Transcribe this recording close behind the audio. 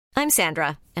I'm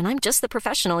Sandra, and I'm just the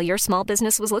professional your small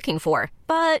business was looking for.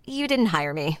 But you didn't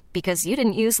hire me because you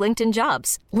didn't use LinkedIn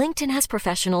Jobs. LinkedIn has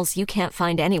professionals you can't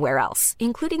find anywhere else,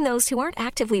 including those who aren't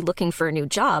actively looking for a new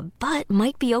job, but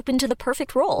might be open to the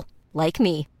perfect role, like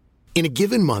me. In a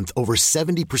given month, over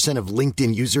 70% of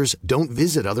LinkedIn users don't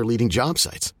visit other leading job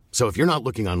sites. So if you're not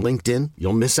looking on LinkedIn,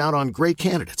 you'll miss out on great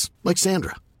candidates like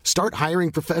Sandra. Start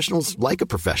hiring professionals like a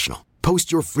professional.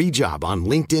 Post your free job on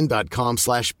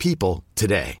linkedin.com/people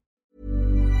today.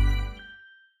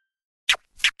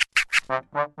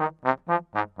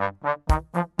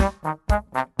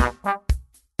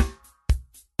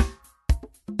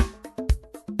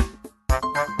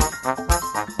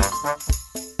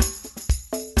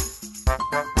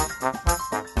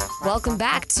 Welcome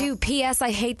back to P.S.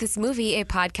 I Hate This Movie, a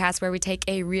podcast where we take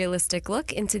a realistic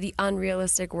look into the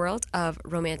unrealistic world of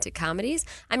romantic comedies.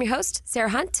 I'm your host, Sarah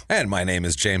Hunt. And my name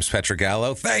is James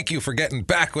Petrogallo. Thank you for getting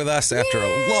back with us after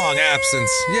a long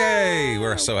absence. Yay!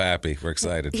 We're so happy. We're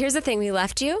excited. Here's the thing. We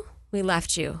left you. We're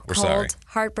cold, sorry.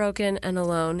 Heartbroken, and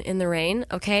alone in the rain,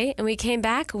 okay? And we came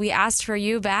back. We asked for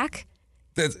you back.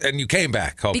 And you came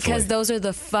back, hopefully. Because those are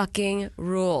the fucking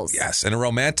rules. Yes, in a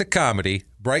romantic comedy,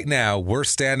 right now, we're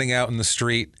standing out in the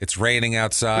street. It's raining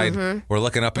outside. Mm-hmm. We're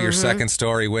looking up at your second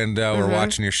story window. We're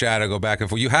watching your shadow go back and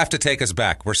forth. You have to take us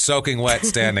back. We're soaking wet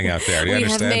standing out there. Do you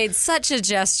understand? We have made such a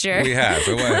gesture. We have.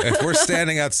 If we're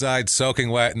standing outside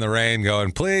soaking wet in the rain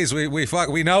going, please,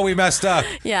 we know we messed up.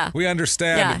 Yeah. We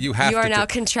understand. Yeah. You are now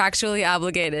contractually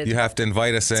obligated. You have to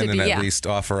invite us in and at least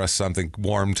offer us something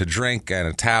warm to drink and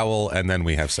a towel, and then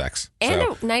we have sex. And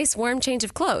a nice warm change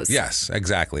of clothes. Yes,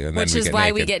 exactly. And then Which is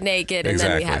why we get naked and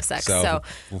then we have sex. So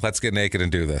let's get naked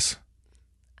and do this.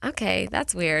 Okay,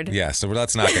 that's weird. Yeah, so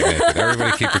let's not get naked.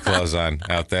 Everybody keep your clothes on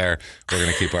out there. We're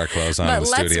going to keep our clothes on in the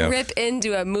studio. But let's rip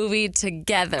into a movie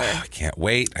together. I can't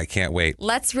wait.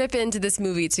 Let's rip into this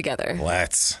movie together.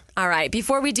 Let's. All right.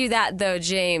 Before we do that, though,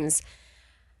 James,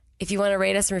 if you want to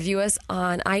rate us and review us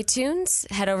on iTunes,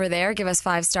 head over there. Give us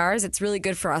 5 stars. It's really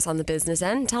good for us on the business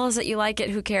end. Tell us that you like it.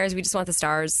 Who cares? We just want the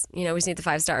stars. We just need the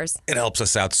 5 stars. It helps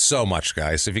us out so much,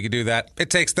 guys. If you could do that,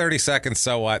 it takes 30 seconds.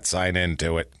 So what? Sign in.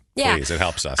 Do it. Yeah. Please, it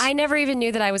helps us. I never even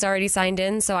knew that I was already signed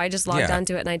in, so I just logged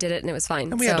onto it and I did it and it was fine.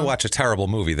 And we had to watch a terrible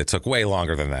movie that took way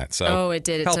longer than that. So it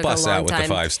did. It help took us a long out with time. the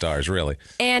 5 stars, really.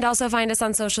 And also find us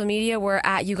on social media. We're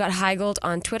at You Got Heigld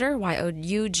on Twitter,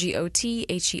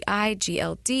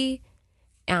 YOUGOTHEIGLD,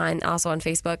 and also on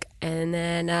Facebook. And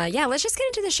then, let's just get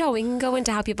into the show. We can go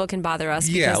into how people can bother us.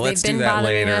 Yeah, because let's they've been do that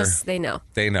bothering later. us. They know.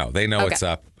 They know Okay. what's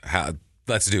up.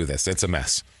 Let's do this. It's a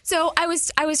mess. So I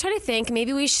was trying to think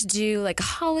maybe we should do like a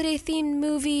holiday themed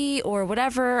movie or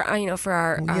whatever, for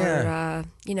our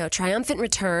triumphant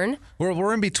return.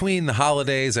 We're in between the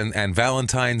holidays and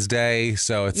Valentine's Day,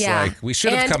 so it's like we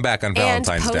should have come back on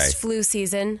Valentine's and Day. Post-flu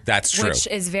season. That's true. Which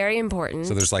is very important.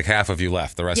 So there's like half of you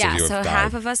left. The rest of you have died. Yeah, so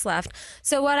half of us left.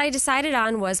 So what I decided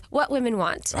on was What Women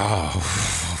Want.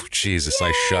 Oh, Jesus, Yay!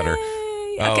 I shudder.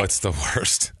 Oh, Okay. it's the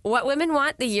worst. What Women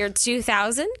Want, the year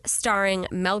 2000, starring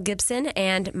Mel Gibson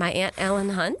and my Aunt Ellen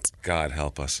Hunt. God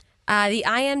help us. The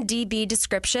IMDb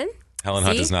description. Helen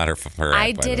Hunt is not her I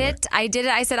aunt, did it. I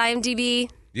said IMDb.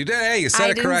 You did. Hey, you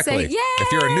said it correctly. Yay!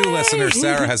 If you're a new listener,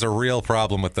 Sarah has a real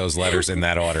problem with those letters in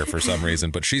that order for some reason,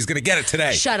 but she's going to get it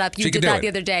today. Shut up. You did that the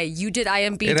other day. You did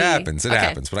IMDb. It happens. It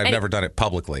happens, but I've never done it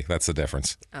publicly. That's the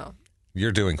difference. Oh.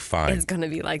 You're doing fine. It's going to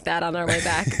be like that on our way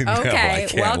back. No, Okay, I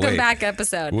can't welcome wait. back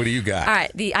episode. What do you got? All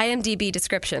right, the IMDb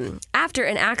description. After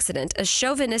an accident, a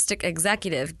chauvinistic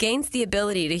executive gains the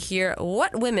ability to hear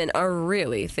what women are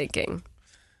really thinking.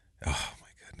 Oh, my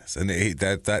goodness. And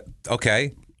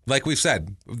okay. Like we've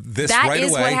said, this that right away. That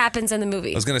is what happens in the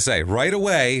movie. I was going to say, right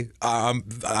away,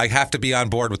 I have to be on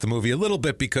board with the movie a little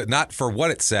bit, because not for what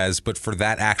it says, but for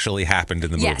that actually happened in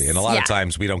the movie. And a lot of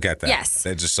times we don't get that. Yes.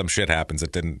 Just some shit happens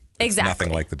that didn't. Exactly.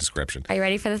 Nothing like the description. Are you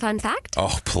ready for the fun fact?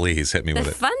 Oh, please hit me with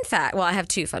it. The fun fact. Well, I have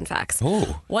 2 fun facts.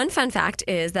 Ooh. One fun fact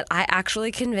is that I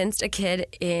actually convinced a kid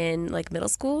in middle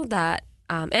school that,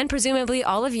 and presumably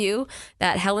all of you,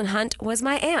 that Helen Hunt was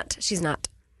my aunt. She's not.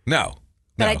 No.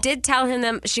 But I did tell him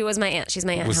that she was my aunt. She's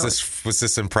my aunt. Was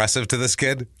this impressive to this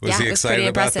kid? Was he it was excited pretty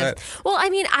about impressive. that? Well,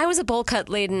 I mean, I was a bowl cut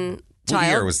laden child. What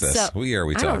year was this? What year are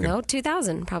we talking? I don't know,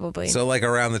 2000 probably. So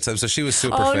around the time. So she was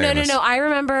super Oh, famous. no. I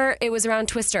remember it was around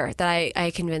Twister that I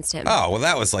convinced him. Oh, well,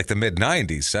 that was like the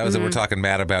mid-'90s. That was we're talking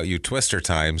Mad About You Twister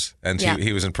times. And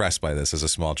he was impressed by this as a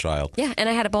small child. Yeah, and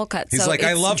I had a bowl cut. He's so like,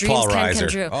 I love Paul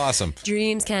Reiser. Awesome.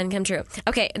 Dreams can come true.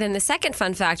 Okay, and then the second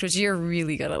fun fact, which you're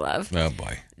really going to love. Oh,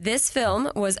 boy. This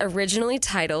film was originally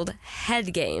titled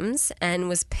Head Games and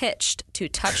was pitched to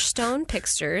Touchstone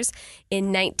Pictures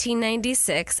in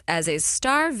 1996 as a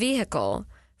star vehicle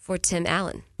for Tim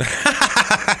Allen.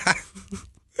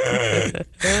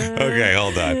 Okay,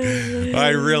 hold on. I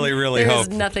really There's hope.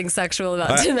 nothing sexual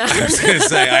about Tim I Allen. was going to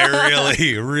say,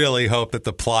 I really hope that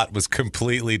the plot was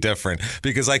completely different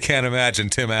because I can't imagine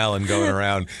Tim Allen going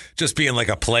around just being like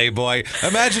a playboy.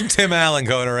 Imagine Tim Allen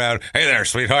going around, hey there,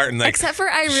 sweetheart, and like, Except for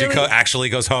actually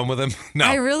goes home with him. No,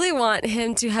 I really want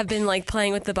him to have been like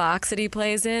playing with the box that he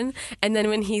plays in, and then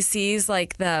when he sees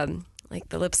like the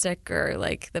lipstick or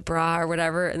like the bra or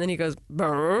whatever, and then he goes,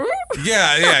 "Brr."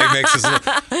 yeah, he makes his.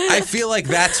 I feel like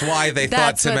that's why they thought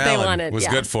That's Tim what they Allen wanted, was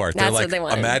yeah. good for it. That's They're what like, they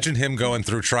wanted. imagine him going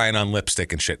through trying on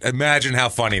lipstick and shit. Imagine how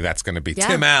funny that's going to be. Yeah.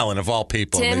 Tim Allen of all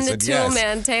people. Tim and they the said yes.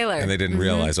 Toolman Taylor. And they didn't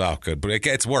realize, oh, good. But it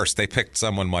gets worse. They picked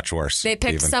someone much worse. They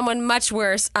picked even. someone much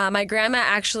worse. My grandma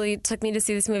actually took me to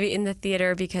see this movie in the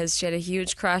theater because she had a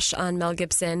huge crush on Mel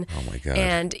Gibson. Oh, my God.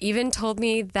 And even told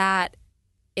me that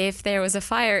if there was a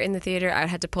fire in the theater, I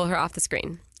had to pull her off the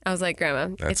screen. I was like,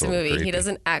 Grandma, That's it's a a little movie. creepy. He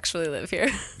doesn't actually live here.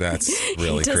 That's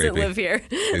really he doesn't creepy. live here.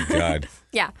 Good God.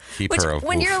 Yeah. Keep Which, her.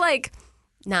 when oof. you're like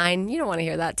 9, you don't want to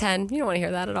hear that. 10, you don't want to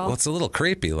hear that at all. Well, it's a little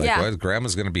creepy. Like, Yeah. what?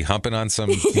 Grandma's going to be humping on some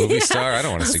movie star? I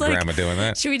don't want to I was see like, Grandma doing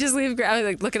that. Should we just leave Grandma? I was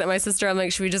like looking at my sister. I'm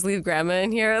like, should we just leave Grandma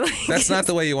in here? Like, That's not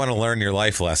the way you want to learn your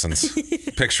life lessons.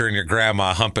 Picturing your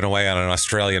grandma humping away on an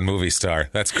Australian movie star.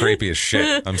 That's creepy as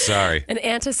shit. I'm sorry. an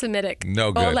anti-Semitic.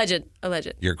 No good. Oh,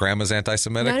 alleged. Your grandma's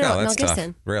anti-Semitic? No, that's Mel tough.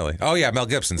 Gibson. Really? Oh, yeah, Mel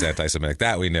Gibson's anti-Semitic.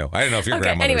 That we knew. I didn't know if your Okay,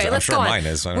 grandmother anyway, was. I'm let's sure go on. mine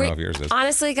is. I don't know if yours is.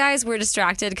 Honestly, guys, we're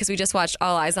distracted because we just watched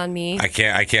All Eyes on Me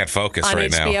I can't focus on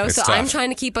right HBO. now. It's So tough. I'm trying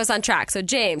to keep us on track. So,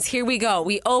 James, here we go.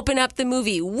 We open up the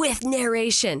movie with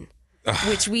narration,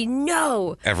 which we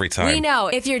know. Every time. We know.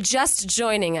 If you're just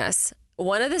joining us,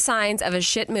 one of the signs of a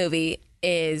shit movie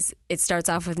is it starts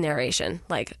off with narration.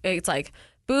 Like, it's like,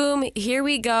 boom, here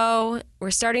we go.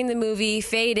 We're starting the movie,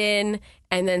 fade in,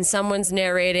 and then someone's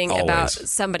narrating Always. about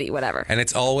somebody, whatever. And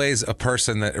it's always a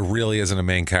person that really isn't a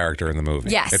main character in the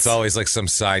movie. Yes. It's always like some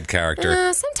side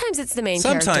character. Sometimes it's the main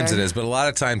character. Sometimes it is, but a lot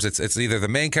of times it's either the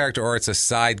main character or it's a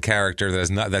side character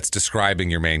that's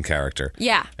describing your main character.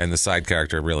 Yeah. And the side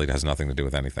character really has nothing to do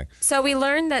with anything. So we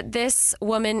learned that this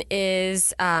woman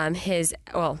is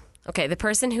the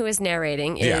person who is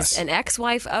narrating is Yes. an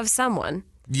ex-wife of someone.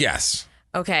 Yes.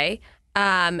 Okay.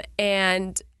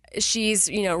 And she's,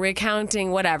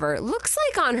 recounting whatever. Looks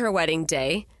like on her wedding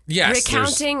day. Yes,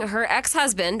 Recounting her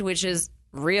ex-husband, which is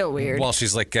real weird. Well,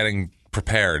 she's like getting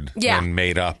prepared Yeah. and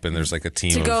made up, and there's like a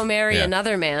team to of, go marry yeah.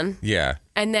 another man. Yeah.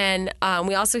 And then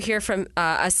we also hear from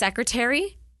a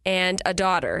secretary and a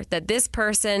daughter that this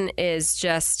person,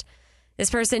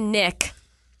 Nick,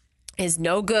 is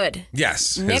no good.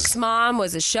 Yes. Nick's mom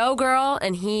was a showgirl,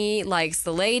 and he likes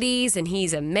the ladies, and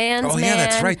he's a man's man. Oh, yeah,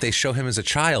 that's right. They show him as a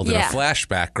child in a Yeah.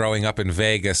 flashback growing up in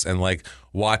Vegas and like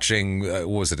watching,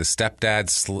 was it his stepdad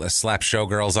slap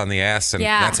showgirls on the ass? And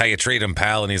Yeah. that's how you treat him,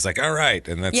 pal. And he's like, all right.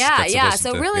 And that's Yeah. supposed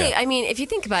So to- really, yeah. I mean, if you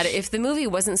think about it, if the movie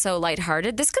wasn't so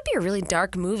lighthearted, this could be a really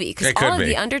dark movie because It could all of be.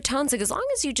 the undertones, like as long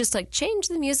as you just like change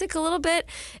the music a little bit,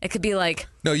 it could be like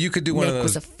No, you could do one Nick of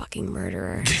was those. a fucking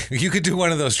murderer. You could do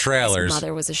one of those His trailers.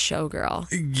 mother was a showgirl.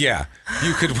 Yeah,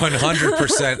 you could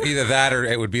 100% either that or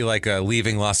it would be like a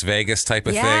Leaving Las Vegas type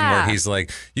of thing Yeah. where he's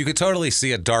like, you could totally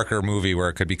see a darker movie where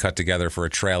it could be cut together for a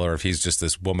trailer if he's just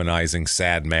this womanizing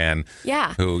sad man.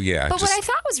 Yeah. Who, yeah. But just, what I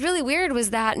thought was really weird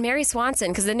was that Mary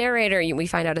Swanson, because the narrator we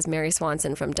find out is Mary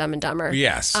Swanson from Dumb and Dumber.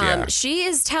 Yes, yeah. She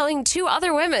is telling two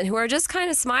other women who are just kind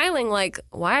of smiling, like,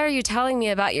 "Why are you telling me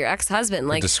about your ex-husband?"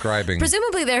 Like describing.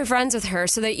 Presumably they're friends with her,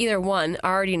 so they either one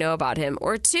already know about him,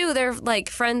 or two they're like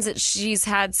friends that she's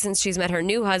had since she's met her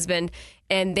new husband,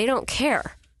 and they don't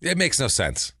care. It makes no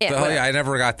sense. Yeah, Oh, whatever. I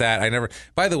never got that.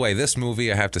 By the way, this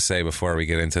movie, I have to say before we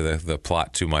get into the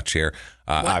plot too much here,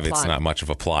 obviously it's plot? not much of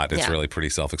a plot. It's Yeah. really pretty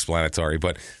self-explanatory.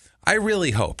 But I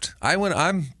really hoped I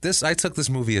took this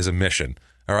movie as a mission.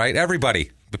 All right,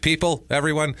 everybody, the people,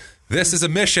 everyone, this is a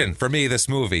mission for me. This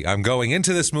movie, I'm going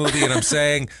into this movie and I'm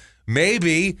saying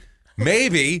maybe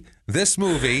this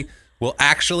movie will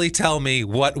actually tell me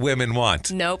what women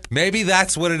want. Nope. Maybe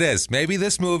that's what it is. Maybe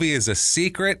this movie is a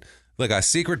secret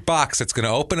box that's going to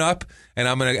open up, and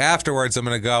afterwards I'm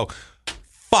going to go,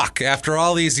 fuck, after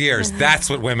all these years, that's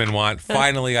what women want.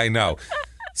 Finally, I know.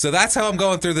 So that's how I'm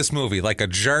going through this movie, like a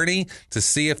journey to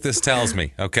see if this tells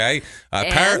me, okay?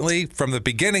 Apparently, from the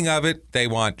beginning of it, they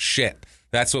want shit.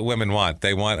 That's what women want.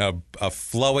 They want a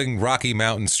flowing Rocky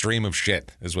Mountain stream of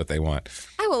shit is what they want.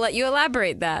 I will let you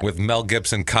elaborate that. With Mel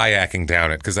Gibson kayaking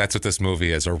down it, because that's what this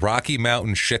movie is. A Rocky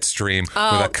Mountain shit stream with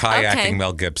a kayaking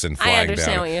Mel Gibson flying down. I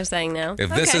understand what you're saying now. If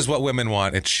this is what women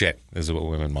want, it's shit. This is what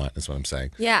women want, is what I'm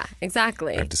saying. Yeah,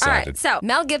 exactly. I've decided. All right, so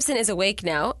Mel Gibson is awake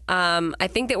now. I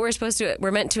think that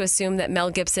we're meant to assume that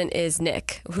Mel Gibson is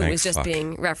Nick, who was just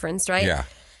being referenced, right? Yeah.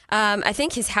 I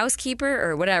think his housekeeper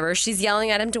or whatever, she's yelling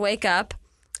at him to wake up,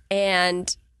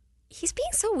 and he's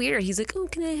being so weird. He's like, "Oh,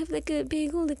 can I have like a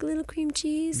bagel, like a little cream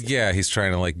cheese?" Yeah, he's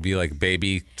trying to like be like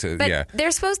baby to. But yeah, they're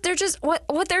just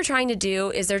what they're trying to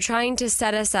do is they're trying to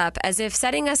set us up as if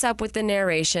setting us up with the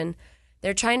narration.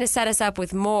 They're trying to set us up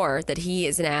with more that he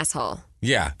is an asshole.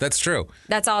 Yeah, that's true.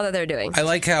 That's all that they're doing. I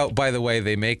like how, by the way,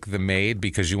 they make the maid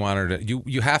because you want her to.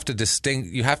 You have to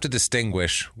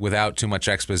distinguish without too much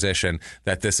exposition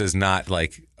that this is not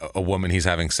like a woman he's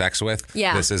having sex with.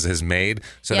 Yeah, this is his maid.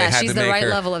 So yeah, they had she's to the make right her,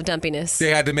 level of dumpiness.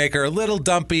 They had to make her a little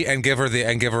dumpy and give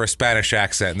her a Spanish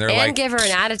accent. And they're like, give her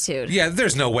an attitude. Yeah,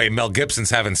 there's no way Mel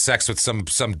Gibson's having sex with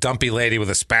some dumpy lady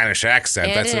with a Spanish accent.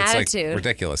 And That's an it's attitude. Like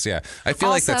ridiculous. Yeah, I feel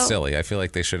like that's silly. I feel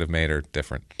like they should have made her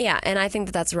different. Yeah, and I think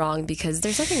that that's wrong because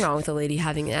there's nothing wrong with a lady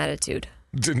having an attitude.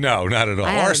 No, not at all.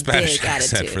 I have Or a a Spanish big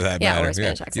accent attitude. for that Yeah, matter. or a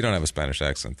Spanish accent. You don't have a Spanish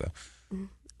accent though.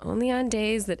 Only on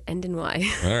days that end in Y.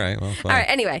 All right, well, fine. All right,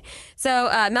 anyway. So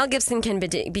Mel Gibson can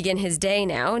begin his day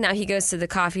now. Now he goes to the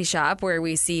coffee shop where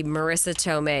we see Marissa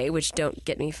Tomei, which don't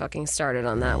get me fucking started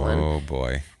on that one. Oh,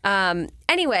 boy.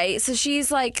 Anyway, so she's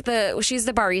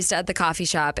the barista at the coffee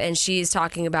shop, and she's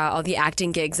talking about all the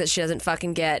acting gigs that she doesn't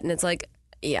fucking get. And it's like,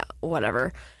 yeah,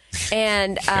 whatever.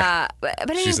 And but I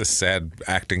mean, she's a sad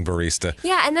acting barista.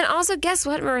 Yeah, and then also guess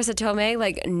what, Marissa Tomei?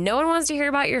 Like, no one wants to hear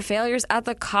about your failures at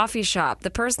the coffee shop. The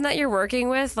person that you're working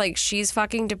with, like, she's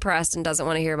fucking depressed and doesn't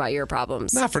want to hear about your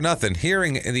problems. Not for nothing.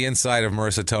 Hearing in the inside of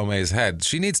Marissa Tomei's head,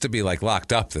 she needs to be like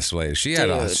locked up this way. She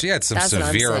had some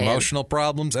severe emotional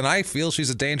problems, and I feel she's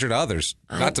a danger to others.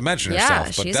 Not to mention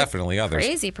herself, but definitely others.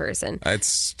 Crazy person.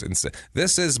 It's insane.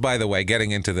 This is, by the way,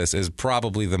 getting into this is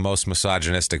probably the most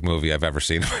misogynistic movie I've ever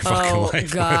seen in my fucking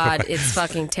life. Oh, God, it's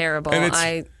fucking terrible.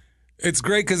 It's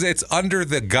great because it's under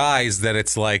the guise that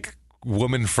it's like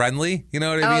woman friendly. You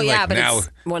know what I mean? Yeah, like but now, it's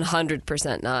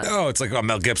 100% not. No, it's like, oh,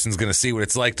 Mel Gibson's going to see what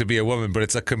it's like to be a woman, but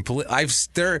it's a complete.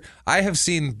 I have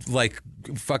seen like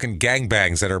fucking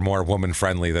gangbangs that are more woman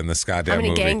friendly than this goddamn movie.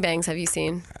 How many gangbangs have you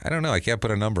seen? I don't know. I can't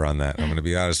put a number on that. I'm going to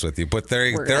be honest with you, but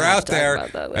they're out there,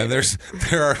 and there's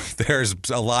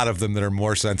a lot of them that are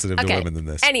more sensitive to women than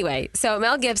this. Anyway, so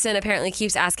Mel Gibson apparently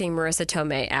keeps asking Marissa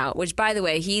Tomei out, which, by the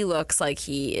way, he looks like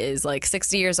he is like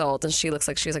 60 years old, and she looks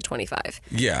like she's like 25.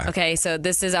 Yeah. Okay, so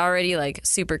this is already like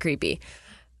super creepy.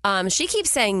 She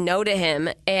keeps saying no to him,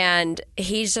 and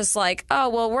he's just like, oh,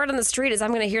 well, word on the street is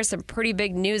I'm going to hear some pretty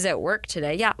big news at work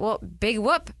today. Yeah, well, big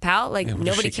whoop, pal. Like,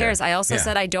 nobody cares. Care? I also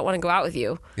said I don't want to go out with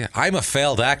you. Yeah, I'm a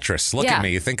failed actress. Look at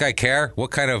me. You think I care?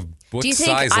 What do you think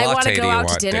size I want latte to do go you out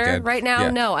want, to dinner dickhead? right now?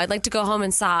 Yeah. No, I'd like to go home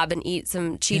and sob and eat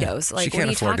some Cheetos. Yeah. Like, she what can't are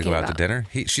you afford to go talking out to about? dinner.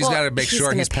 She's got to make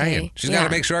sure he's paying. She's got to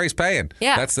make sure he's paying.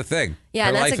 Yeah. That's the thing. Yeah, Her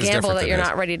and that's life a is gamble different that than you're his.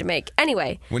 not ready to make.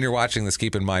 Anyway. When you're watching this,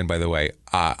 keep in mind, by the way,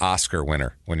 Oscar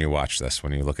winner when you watch this,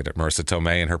 when you look at it, Marissa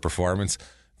Tomei and her performance,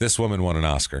 this woman won an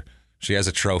Oscar. She has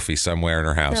a trophy somewhere in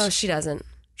her house. No, she doesn't.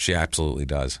 She absolutely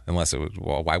does. Unless it was,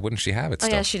 well, why wouldn't she have it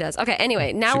still? Oh, yeah, she does. Okay,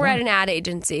 anyway, now we're at an ad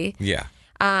agency. Yeah.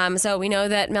 So we know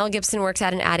that Mel Gibson works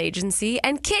at an ad agency,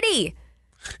 and Kitty.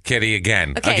 Kitty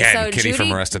again. Okay, again. so Kitty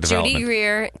from Arrested Development. Judy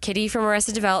Greer, Kitty from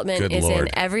Arrested Development Good is Lord.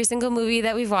 in every single movie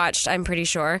that we've watched, I'm pretty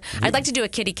sure. I'd like to do a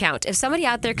kitty count. If somebody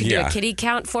out there could do a kitty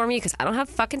count for me, because I don't have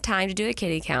fucking time to do a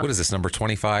kitty count. What is this, number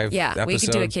 25 Yeah, episode? we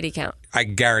could do a kitty count. I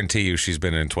guarantee you she's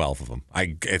been in 12 of them.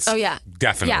 Oh, yeah.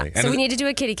 Definitely. Yeah, so we need to do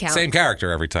a kitty count. Same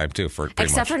character every time, too, for pretty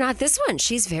Except much. for not this one.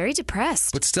 She's very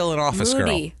depressed. But still an office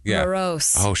Moody, girl. Yeah.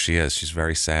 morose. Oh, she is. She's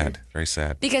very sad. Very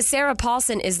sad. Because Sarah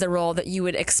Paulson is the role that you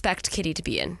would expect Kitty to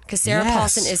be in. Because Sarah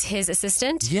Paulson is his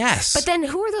assistant. Yes. But then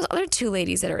who are those other two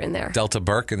ladies that are in there? Delta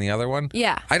Burke and the other one?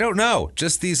 Yeah. I don't know.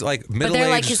 Just these like middle-aged. But they're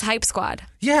like his hype squad.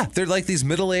 Yeah, they're like these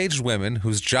middle-aged women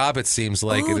whose job it seems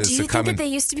like it is do to you come think that and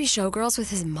they used to be showgirls with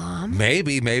his mom?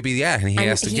 maybe, yeah. And he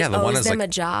has to. He Yeah, the one owes is them like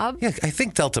a job. Yeah, I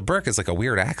think Delta Burke is like a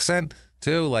weird accent.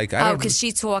 too. Like, I Oh, don't. because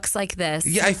she talks like this.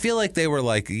 Yeah, I feel like they were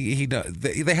like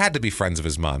they had to be friends of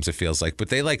his mom's. It feels like, but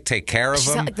they like take care of She's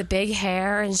him. got like the big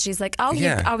hair, and she's like, "Oh,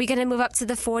 Yeah. are we going to move up to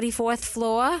the 44th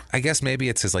floor?" I guess maybe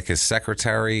it's his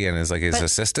secretary and his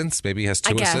assistants. Maybe he has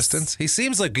two I guess. assistants. He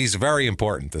seems like he's very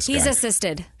important. This He's guy.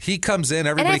 assisted, He comes in, and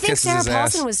everybody I think kisses Sarah his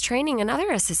ass. Paulson was training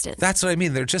another assistant. That's what I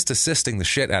mean. They're just assisting the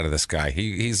shit out of this guy.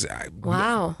 He's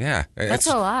Wow. Yeah, That's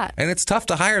a lot. and it's tough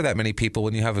to hire that many people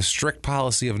when you have a strict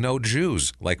policy of no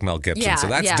Jews like Mel Gibson. Yeah, so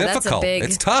that's yeah, that's a difficult. big-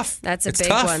 It's tough. That's a It's big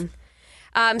tough.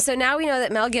 one. So now we know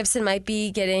that Mel Gibson might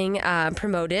be getting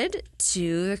promoted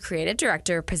to the creative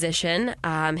director position.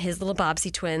 His little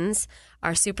Bobbsey twins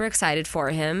are super excited for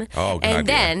him. Oh, God, and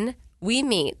yeah. then we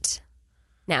meet.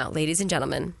 Now, ladies and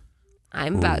gentlemen,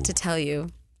 I'm about to tell you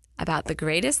about the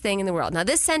greatest thing in the world. Now,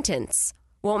 this sentence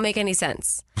won't make any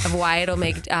sense of why it'll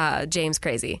make James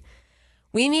crazy.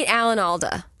 We meet Alan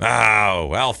Alda.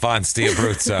 Oh, Alphonse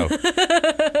D'Abruzzo.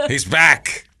 He's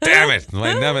back. Damn it.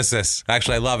 My nemesis.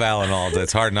 Actually, I love Alan Alda.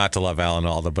 It's hard not to love Alan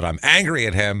Alda, but I'm angry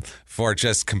at him for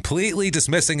just completely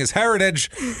dismissing his heritage.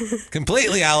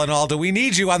 Completely, Alan Alda. We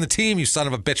need you on the team, you son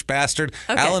of a bitch bastard.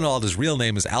 Okay. Alan Alda's real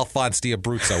name is Alphonse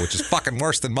D'Abruzzo, which is fucking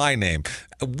worse than my name.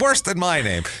 Worse than my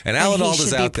name. And Alan he Alda's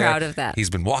should be out there. proud of that. He's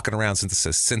been walking around since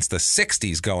the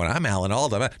 60s going, I'm Alan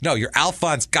Alda. No, you're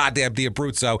Alphonse goddamn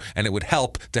D'Abruzzo, and it would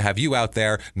help to have you out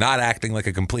there not acting like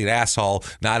a complete asshole,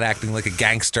 not acting like a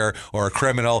gangster or a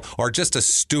criminal or just a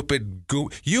stupid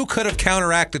You could have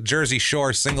counteracted Jersey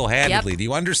Shore single-handedly. Yep. Do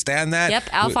you understand that? Yep,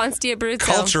 Alphonse D'Abruzzo.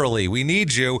 Culturally, we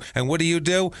need you. And what do?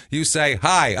 You say,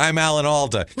 hi, I'm Alan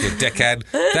Alda, you dickhead.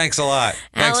 Thanks a lot.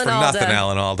 Thanks Alan for Alda. nothing,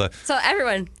 Alan Alda. So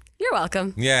everyone, you're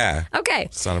welcome. Yeah. Okay.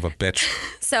 Son of a bitch.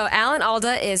 So Alan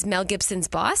Alda is Mel Gibson's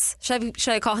boss. Should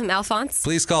I call him Alphonse?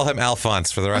 Please call him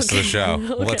Alphonse for the rest of the show.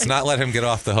 Let's not let him get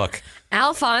off the hook.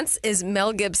 Alphonse is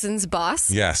Mel Gibson's boss.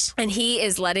 Yes. And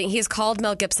he's called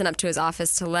Mel Gibson up to his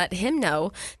office to let him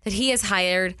know that he has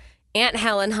hired Aunt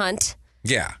Helen Hunt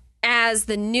Yeah. as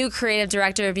the new creative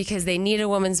director because they need a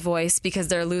woman's voice because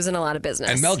they're losing a lot of business.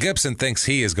 And Mel Gibson thinks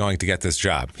he is going to get this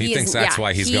job. He thinks is- that's yeah,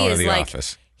 why he's he going to is the like-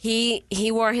 office.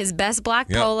 He wore his best black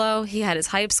Yep. polo. He had his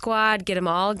hype squad, get them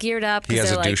all geared up. 'cause He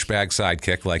has a they're like, douchebag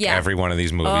sidekick like Yeah. every one of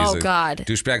these movies. Oh, God.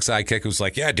 Douchebag sidekick who's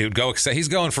like, yeah, dude, go accept. He's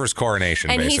going for his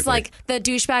coronation, And basically. he's like, the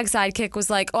douchebag sidekick was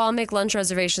like, "Oh, I'll make lunch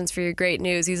reservations for your great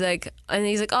news." He's like,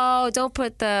 "Oh, don't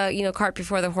put the cart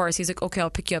before the horse." He's like, "Okay,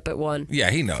 I'll pick you up at 1." yeah,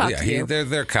 he knows. Fuck Yeah, you.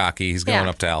 they're cocky. He's going Yeah.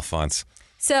 up to Alphonse.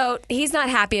 So he's not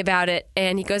happy about it,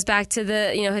 and he goes back to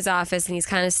his office, and he's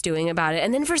kind of stewing about it.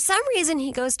 And then for some reason,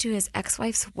 he goes to his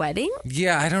ex-wife's wedding.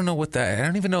 Yeah, I don't know I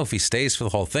don't even know if he stays for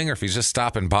the whole thing or if he's just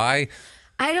stopping by.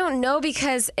 I don't know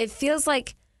because it feels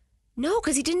like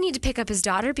because he didn't need to pick up his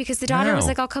daughter because the daughter was No.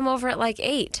 like, "I'll come over at like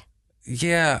 8."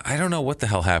 Yeah, I don't know what the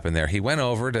hell happened there. He went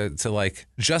over to like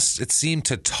just it seemed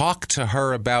to talk to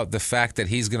her about the fact that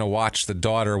he's going to watch the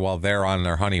daughter while they're on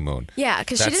their honeymoon. Yeah,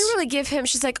 because she That's- didn't really give him.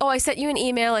 She's like, "Oh, I sent you an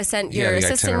email. I sent your Yeah, the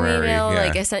assistant an itinerary, email. yeah.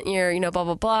 Like I sent your, blah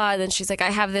blah blah." And then she's like, "I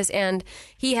have this, and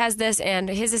he has this, and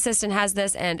his assistant has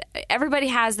this, and everybody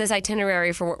has this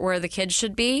itinerary for where the kids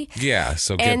should be." Yeah,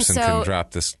 so And Gibson so- can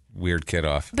drop this weird kid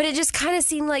off. But it just kind of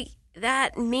seemed like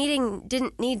that meeting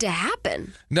didn't need to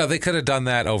happen. No, they could have done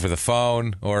that over the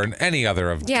phone or in any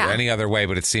other way,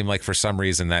 but it seemed like for some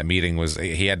reason that meeting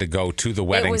he had to go to the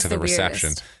wedding was to the the reception.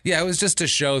 weirdest. Yeah, it was just to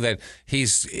show that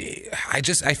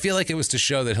I feel like it was to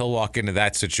show that he'll walk into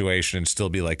that situation and still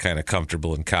be like kind of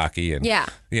comfortable and cocky and Yeah.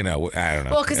 I don't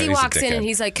know. Well, because he He's a walks in and dickhead.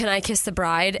 he's like, "Can I kiss the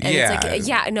bride?" And Yeah. it's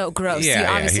like, no, gross. Yeah, you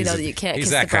yeah, obviously he's know a- that you can't he's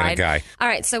kiss that the bride. kind of guy. All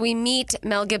right, so we meet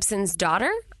Mel Gibson's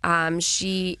daughter.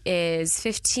 She is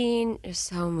 15.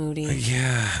 So moody.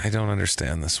 Yeah, I don't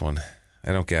understand this one.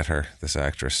 I don't get her, this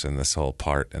actress, in this whole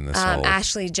part, and this whole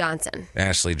Ashley Johnson.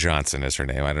 Ashley Johnson is her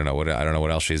name. I don't know what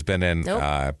else she's been in,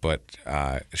 Nope. but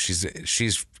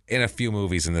she's in a few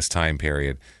movies in this time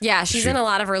period. Yeah, she's in a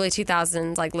lot of early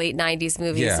 2000s, like late 90s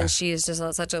movies, Yeah. and she is just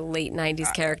such a late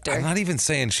 90s character. I'm not even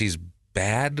saying she's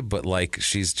bad, but like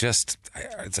she's just,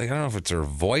 it's like I don't know if it's her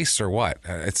voice or what.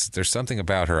 There's something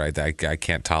about her I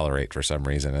can't tolerate for some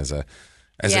reason as a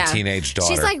teenage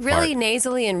daughter. She's like really part.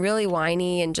 nasally and really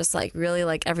whiny and just like really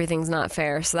like everything's not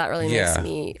fair. So that really makes Yeah.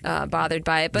 me bothered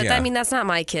by it. But Yeah. I mean, that's not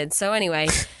my kid. So anyway,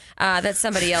 that's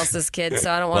somebody else's kid.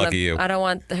 So I don't want Lucky you. I don't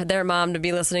want their mom to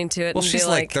be listening to it. Well, and she's be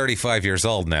like 35 years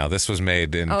old now. This was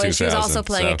made in 2000. and she was also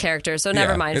playing so- a character. So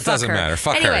never Yeah, mind. It Fuck doesn't her. matter.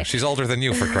 Fuck Anyway. her. She's older than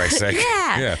you, for Christ's sake.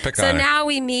 Yeah. Pick so on her. now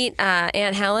we meet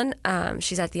Aunt Helen.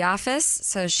 She's at the office.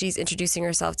 So she's introducing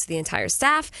herself to the entire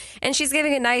staff. And she's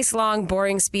giving a nice, long,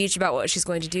 boring speech about what she's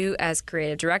going to do as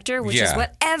creative director, which is Yeah.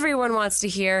 what everyone wants to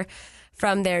hear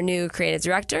from their new creative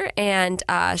director. And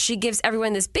she gives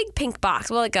everyone this big pink box,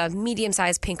 well, like a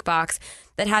medium-sized pink box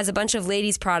that has a bunch of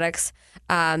ladies' products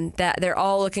that they're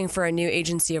all looking for a new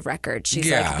agency of record. She's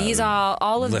like, these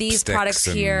all of these products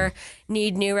here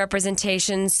need new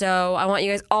representation. So I want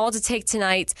you guys all to take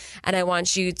tonight, and I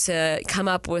want you to come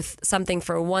up with something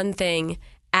for one thing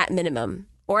at minimum.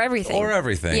 Or everything.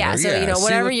 Yeah, so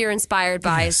whatever you're inspired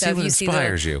by. Yeah, so see if what you see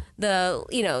inspires you. the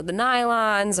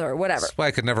nylons or whatever. That's why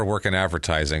I could never work in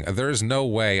advertising. There is no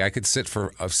way I could sit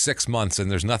for 6 months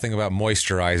and there's nothing about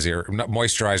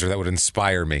moisturizer that would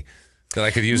inspire me. That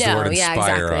I could use the word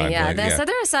inspire on. Yeah, so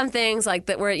there are some things like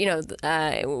that where,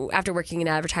 after working in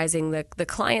advertising, the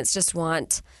clients just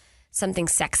want something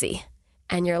sexy.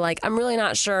 And you're like, I'm really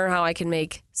not sure how I can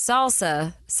make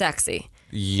salsa sexy.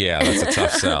 Yeah, that's a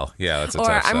tough sell.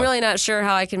 Or I'm really not sure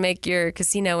how I can make your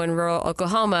casino in rural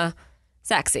Oklahoma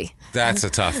sexy. That's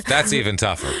even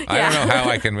tougher. I don't know how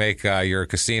I can make your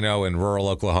casino in rural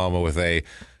Oklahoma with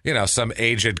some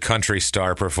aged country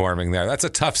star performing there. That's a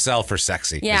tough sell for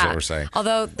sexy, is what we're saying.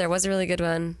 Although there was a really good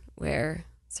one where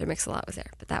Sir Mix-a-Lot was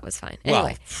there, but that was fine. Anyway.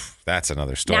 Well, that's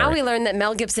another story. Now we learned that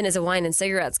Mel Gibson is a wine and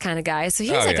cigarettes kind of guy. So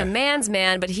he's a man's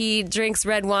man, but he drinks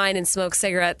red wine and smokes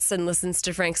cigarettes and listens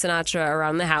to Frank Sinatra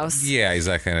around the house. Yeah, he's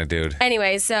that kind of dude.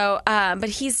 Anyway, so, but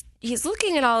he's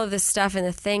looking at all of this stuff in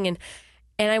the thing,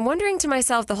 and I'm wondering to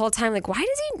myself the whole time, like, why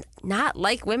does he not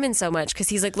like women so much? Because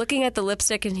he's like looking at the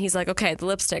lipstick and he's like, okay, the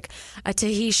lipstick, a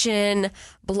Tahitian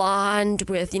blonde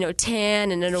with,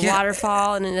 tan and in a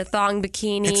waterfall and in a thong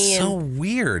bikini. It's so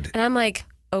weird. And I'm like,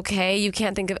 okay, you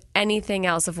can't think of anything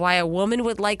else of why a woman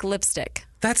would like lipstick.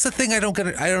 That's the thing I don't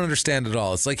understand at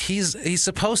all. It's like he's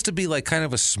supposed to be like kind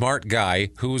of a smart guy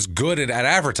who's good at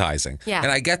advertising. Yeah.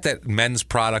 And I get that men's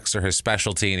products are his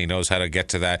specialty and he knows how to get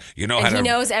to that. He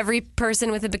knows every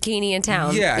person with a bikini in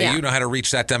town. Yeah, you know how to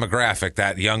reach that demographic,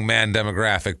 that young man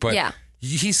demographic. But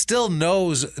he still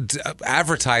knows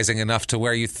advertising enough to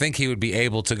where you think he would be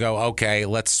able to go, okay,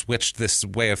 let's switch this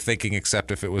way of thinking,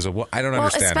 except if it was I don't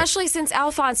understand. Especially since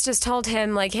Alphonse just told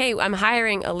him, like, hey, I'm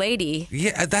hiring a lady.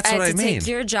 Yeah, that's what I mean. To take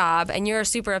your job, and you're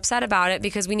super upset about it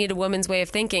because we need a woman's way of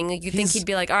thinking. You think he'd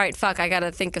be like, all right, fuck, I got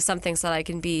to think of something so that I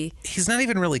can be. He's not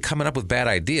even really coming up with bad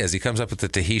ideas. He comes up with the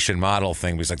Tahitian model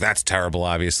thing. He's like, that's terrible,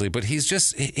 obviously. But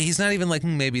he's not even like,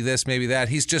 maybe this, maybe that.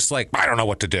 He's just like, I don't know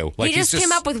what to do. Like, he just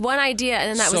came up with one idea,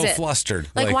 and then that was it. So flustered.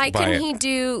 Like why couldn't he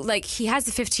do, like, he has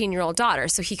a 15-year-old daughter,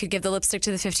 so he could give the lipstick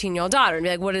to the 15-year-old daughter and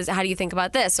be like, how do you think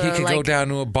about this? Or he could go down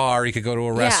to a bar, he could go to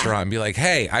a restaurant and be like,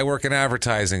 hey, I work in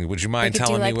advertising. Would you mind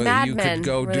telling me what you could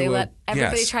go do? Let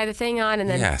everybody try the thing on, and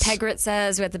then Pegrit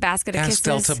says we have the basket of kisses.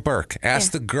 Ask Delta Burke.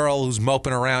 Ask the girl who's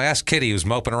moping around. Ask Kitty who's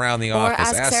moping around the office. Or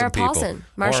ask Sarah some people. Paulson,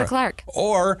 Marsha Clark.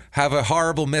 Or have a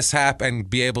horrible mishap and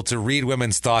be able to read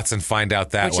women's thoughts and find out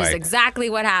that way. Which is exactly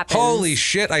what happens. Holy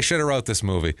shit, I should have wrote this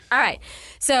movie. All right.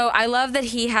 So I love that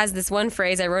he has this one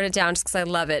phrase. I wrote it down just because I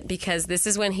love it, because this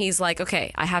is when he's like,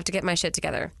 okay, I have to get my shit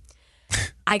together.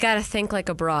 I got to think like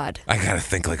a broad. I got to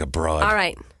think like a broad. All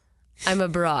right. I'm a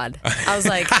broad. I was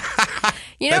like,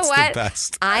 you know That's what? the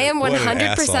best. I am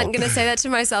 100% going to say that to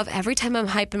myself every time I'm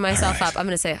hyping myself up. I'm going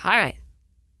to say, all right,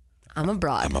 I'm a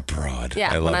broad. I'm a broad.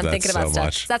 Yeah, I love when I'm that thinking about so stuff.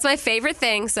 much. That's my favorite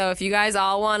thing. So if you guys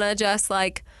all want to just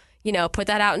like, put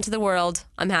that out into the world,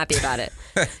 I'm happy about it.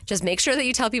 Just make sure that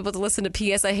you tell people to listen to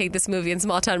P.S. I Hate This Movie and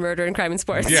Small Town Murder and Crime and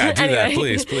Sports. Yeah, do that.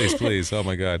 Anyway. Please. Oh,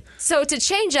 my God. So to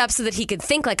change up so that he could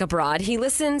think like a broad, he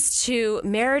listens to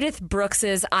Meredith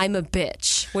Brooks's I'm a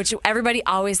Bitch, which everybody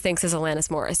always thinks is Alanis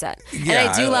Morissette. Yeah, and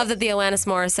I do love that the Alanis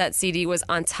Morissette CD was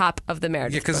on top of the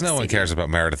Meredith Brooks because no one CD. cares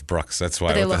about Meredith Brooks. That's why.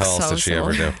 But they what the look hell else so does she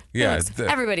ever do? similar. Yeah,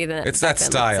 Everybody that it's that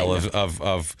style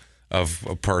of of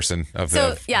a person, of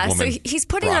so the yeah, so woman he's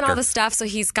putting on all rocker. the stuff. So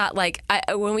he's got like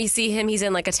when we see him, he's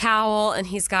in like a towel and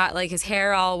he's got like his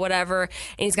hair all whatever, and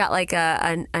he's got like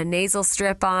a nasal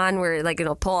strip on where like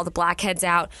it'll pull all the blackheads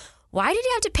out. Why did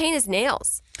he have to paint his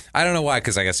nails? I don't know why,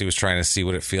 because I guess he was trying to see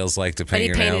what it feels like to paint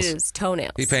your nails. But he painted his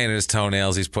toenails. He painted his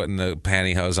toenails. He's putting the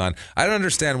pantyhose on. I don't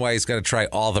understand why he's got to try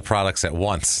all the products at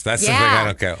once. That's the thing I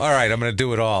don't get. All right, I'm going to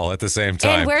do it all at the same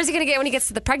time. And where's he going to get when he gets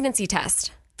to the pregnancy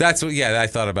test? That's what. Yeah, I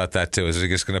thought about that too. Is he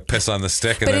just going to piss on the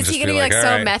stick and but then is just he be going to be like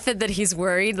so right. method that he's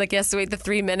worried? Like he has to wait the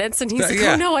 3 minutes, and he's like,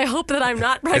 yeah. "Oh no, I hope that I'm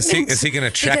not pregnant." Is he going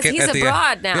to check because it he's at the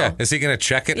abroad end? now? Yeah. Is he going to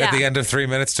check it at the end of 3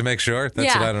 minutes to make sure?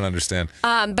 That's what I don't understand.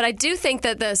 But I do think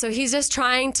that so he's just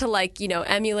trying to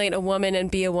emulate a woman and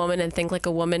be a woman and think like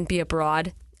a woman, be a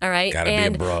broad. All right. Gotta be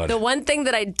a broad. The one thing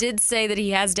that I did say that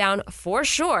he has down for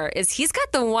sure is he's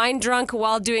got the wine drunk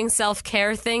while doing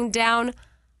self-care thing down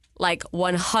Like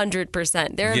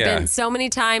 100%. There have Yeah. been so many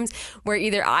times where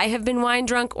either I have been wine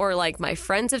drunk or like my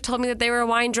friends have told me that they were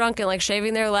wine drunk and like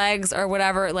shaving their legs or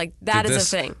whatever. Like that is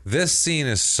a thing. This scene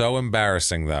is so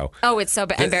embarrassing, though. Oh, it's so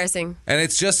embarrassing. And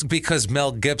it's just because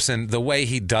Mel Gibson, the way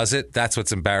he does it, that's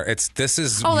what's embarrassing.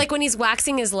 Oh, like when he's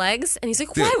waxing his legs and he's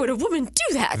like, why would a woman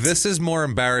do that? This is more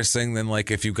embarrassing than like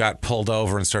if you got pulled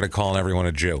over and started calling everyone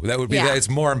a Jew. That would be. Yeah. It's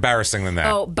more embarrassing than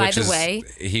that. Oh, by the way,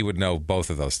 he would know both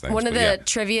of those things. One of but the yeah.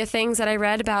 trivia things that I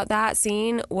read about that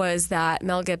scene was that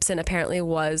Mel Gibson apparently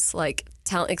was like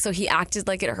telling, so he acted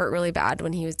like it hurt really bad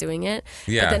when he was doing it.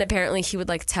 Yeah. But then apparently he would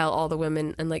like tell all the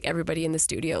women and like everybody in the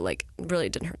studio like really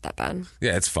didn't hurt that bad.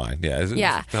 Yeah, it's fine. Yeah.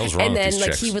 Yeah. What the hell's wrong And with then these like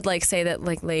chicks? he would like say that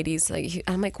like ladies like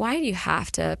I'm like, why do you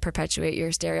have to perpetuate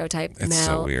your stereotype, It's Mel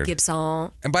so weird.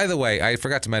 Gibson? And by the way, I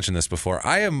forgot to mention this before.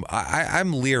 I'm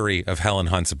leery of Helen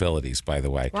Hunt's abilities. By the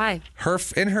way, Why?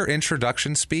 In her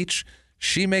introduction speech,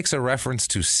 she makes a reference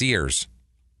to Sears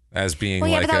as being Well,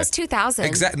 yeah, like but that was 2000.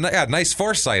 Exactly. Yeah, nice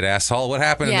foresight, asshole. What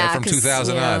happened Yeah, from 'cause,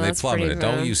 2000 yeah, on? They that's plummeted. pretty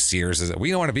Don't rude. use Sears. We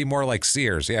don't want to be more like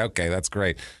Sears. Yeah, okay, that's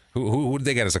great. Who did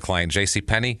they get as a client? J.C.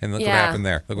 Penney? And look what Yeah. happened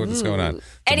there. Look what's going on. It's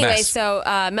a Anyway, mess. so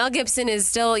Mel Gibson is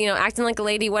still, acting like a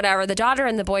lady, whatever. The daughter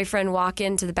and the boyfriend walk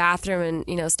into the bathroom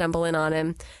and, stumble in on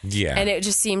him. Yeah. And it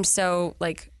just seemed so,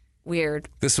 like, weird.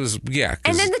 This was, yeah. 'cause-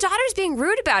 And then the daughter's being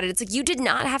rude about it. It's like, you did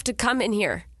not have to come in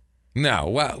here. No,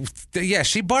 well, yeah,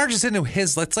 she barges into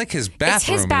it's like his bathroom. It's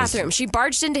his bathroom. She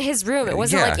barged into his room. It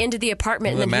wasn't Yeah. like into the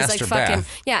apartment. The And then he's like master fucking,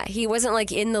 bath. yeah, he wasn't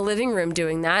like in the living room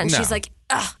doing that. And No. she's like,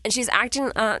 ugh. And she's acting,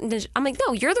 I'm like,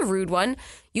 no, you're the rude one.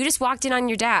 You just walked in on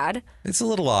your dad. It's a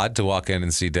little odd to walk in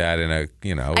and see dad in a,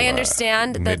 I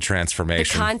understand the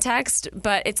mid-transformation. context,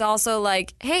 but it's also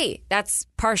like, hey, that's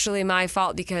partially my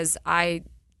fault because I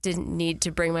didn't need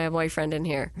to bring my boyfriend in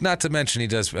here. Not to mention he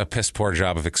does a piss poor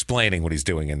job of explaining what he's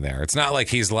doing in there. It's not like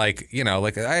he's like,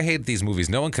 like I hate these movies.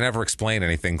 No one can ever explain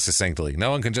anything succinctly. No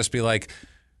one can just be like,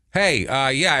 hey,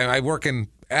 I work in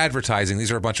advertising.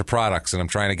 These are a bunch of products and I'm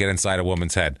trying to get inside a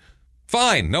woman's head.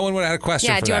 Fine. No one would have a question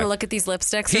Yeah, for do you that. want to look at these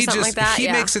lipsticks or something like that? He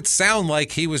Yeah. makes it sound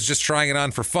like he was just trying it on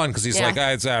for fun because he's Yeah. like,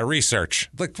 it's research.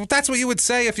 Like, well, that's what you would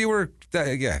say if you were,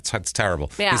 it's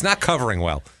terrible. Yeah. He's not covering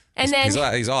well. And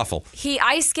then he's awful. He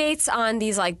ice skates on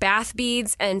these like bath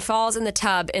beads and falls in the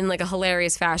tub in like a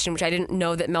hilarious fashion, which I didn't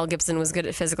know that Mel Gibson was good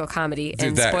at physical comedy. Dude,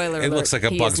 and spoiler alert, it looks like a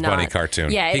he Bugs is Bunny not. cartoon.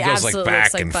 Yeah, it he goes like absolutely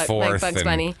back looks and like forth. like Bugs and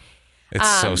Bunny.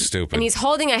 It's so stupid. And he's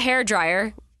holding a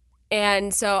hairdryer.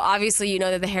 And so obviously you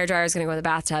know that the hairdryer is going to go in the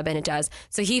bathtub, and it does.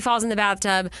 So he falls in the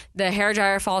bathtub. The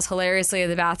hairdryer falls hilariously in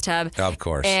the bathtub. Of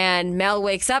course. And Mel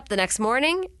wakes up the next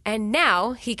morning, and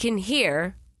now he can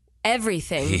hear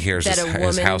everything He hears that his, a woman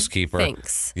his housekeeper.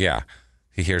 thinks. Yeah.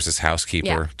 He hears his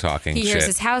housekeeper talking He shit. hears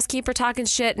his housekeeper talking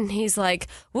shit, and he's like,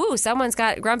 "Woo, someone's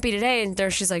got grumpy today." And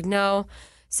she's like, "No."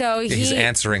 So He's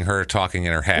answering her talking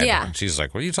in her head. Yeah. And she's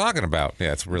like, what are you talking about?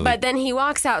 Yeah, it's really... But then he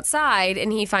walks outside, and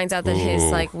he finds out that his Ooh.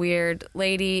 like weird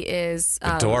lady is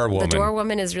The door woman. The door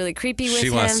woman is really creepy with she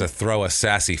him. wants to throw a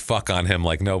sassy fuck on him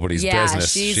like nobody's yeah,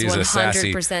 business. she's a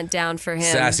sassy 100% down for him.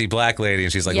 sassy black lady,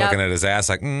 and she's like Yep. looking at his ass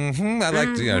like, I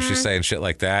like to, she's saying shit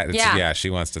like that. It's, Yeah. she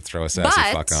wants to throw a sassy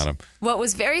But fuck on him. what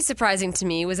was very surprising to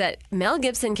me was that Mel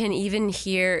Gibson can even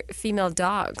hear female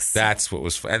dogs. That's what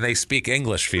was, and they speak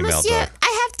English, female Monsieur, dog.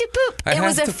 I have to poop. I It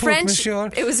was have a to poop, French. monsieur.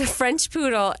 It was a French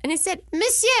poodle, and it said,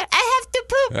 "Monsieur, I have to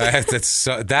poop." That's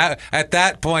so, that at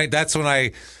that point, that's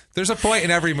when there's a point in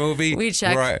every movie We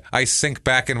check. where I sink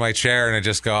back in my chair and I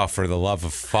just go, oh, for the love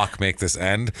of fuck, make this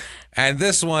end. And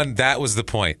this one, that was the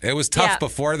point. It was tough Yeah.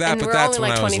 before that, And but we're that's only when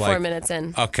like I was 24 like, minutes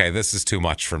in. okay, this is too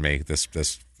much for me. This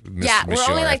Yeah, we're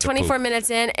monsieur, only I have like to 24 poop. minutes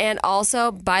in. And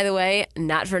also, by the way,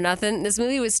 not for nothing, this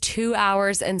movie was 2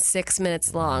 hours and 6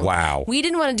 minutes long. Wow. We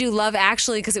didn't want to do Love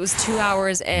Actually because it was 2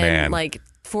 hours and Man. like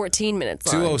 14 minutes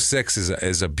long. 206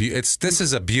 this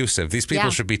is abusive. These people Yeah.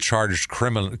 should be charged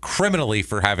criminally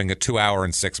for having a 2 hour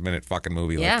and 6 minute fucking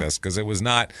movie Yeah. like this, because it was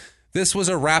not. This was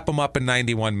a wrap 'em up in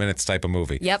 91 minutes type of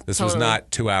movie. Yep, This was totally. not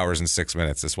 2 hours and 6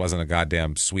 minutes. This wasn't a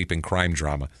goddamn sweeping crime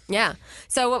drama. Yeah.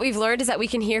 So what we've learned is that we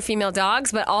can hear female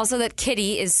dogs, but also that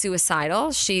Kitty is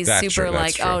suicidal. She's That's super true, that's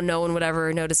like, true. oh, no one would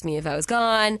ever notice me if I was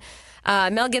gone.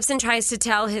 Mel Gibson tries to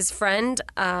tell his friend,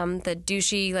 the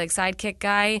douchey like sidekick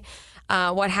guy,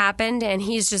 what happened, and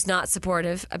he's just not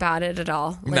supportive about it at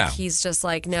all. Like No. he's just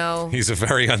like, no. He's a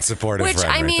very unsupportive Which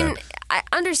friend I right mean, there.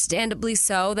 understandably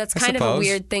so. That's kind of a suppose.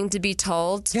 weird thing to be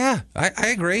told. Yeah, I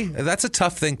agree. That's a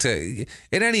tough thing to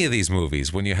in any of these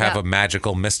movies when you have Yeah. a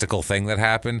magical, mystical thing that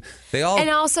happened. They all And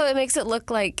also, it makes it look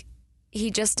like he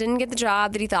just didn't get the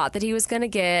job that he thought that he was going to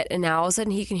get, and now all of a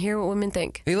sudden he can hear what women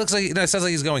think. He looks like, it sounds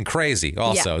like he's going crazy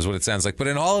also, is what it sounds like. But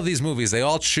in all of these movies, they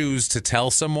all choose to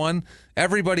tell someone.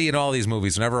 Everybody in all these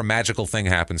movies, whenever a magical thing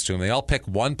happens to them, they all pick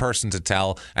one person to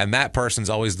tell, and that person's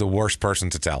always the worst person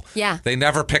to tell. Yeah. They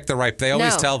never pick the right, they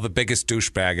always tell the biggest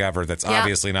douchebag ever that's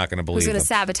obviously not going to believe Who's them. going to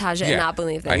sabotage it and not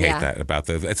believe them. I hate that about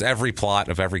it's every plot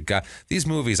of every guy. These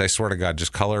movies, I swear to God,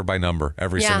 just color by number,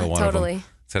 every single one of them.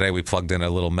 Today we plugged in a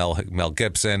little Mel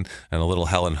Gibson and a little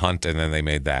Helen Hunt, and then they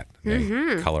made that.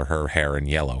 They color her hair in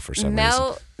yellow for some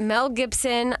reason. Mel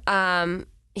Gibson,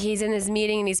 he's in his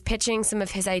meeting and he's pitching some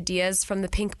of his ideas from the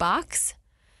Pink Box.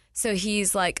 So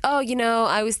he's like,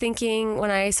 I was thinking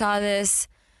when I saw this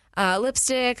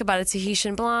lipstick about a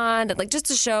Tahitian blonde, like just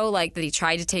to show like that he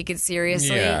tried to take it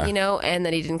seriously, and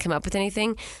that he didn't come up with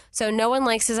anything. So no one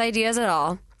likes his ideas at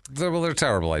all. They're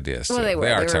terrible ideas. Well, they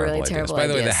are terrible really ideas. terrible By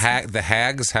the way, ideas. the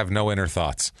hags have no inner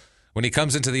thoughts. When he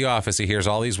comes into the office, he hears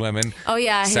all these women. Oh,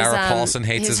 yeah. Sarah Paulson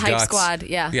hates his hype guts. Squad,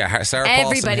 yeah. Yeah, Sarah Paulson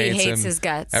Everybody hates hates him. his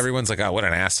guts. Everyone's like, oh, what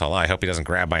an asshole. I hope he doesn't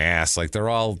grab my ass. Like, they're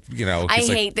all, I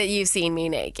hate that you've seen me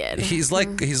naked. He's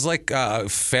like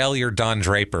failure Don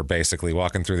Draper, basically,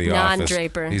 walking through the office.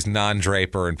 Non-Draper. He's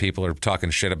non-Draper, and people are talking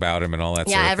shit about him and all that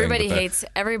sort of thing.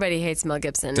 Everybody hates Mel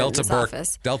Gibson in his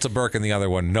office. Delta Burke and the other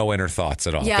one, no inner thoughts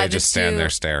at all. Yeah, they just stand there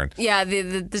staring. Yeah,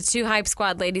 the two Hype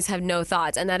Squad ladies have no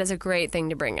thoughts, and that is a great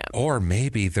thing to bring up. Or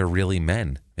maybe they're really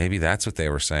men. Maybe that's what they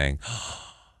were saying.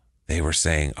 They were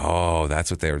saying, oh,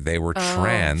 that's what they were. They were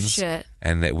trans, shit.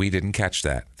 And that we didn't catch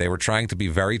that. They were trying to be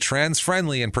very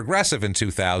trans-friendly and progressive in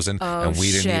 2000, and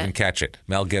we didn't even catch it.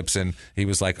 Mel Gibson, he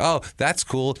was like, oh, that's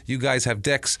cool. You guys have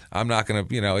dicks. I'm not going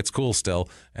to, it's cool still.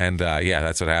 And,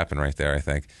 that's what happened right there, I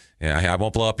think. Yeah, I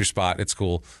won't blow up your spot. It's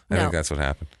cool. I think that's what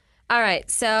happened. All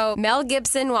right, so Mel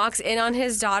Gibson walks in on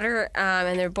his daughter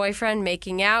and their boyfriend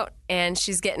making out, and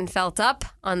she's getting felt up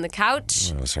on the couch.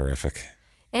 That was horrific.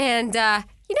 And you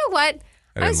know what?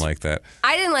 I didn't like that.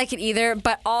 I didn't like it either,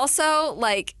 but also,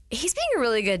 like, he's being a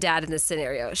really good dad in this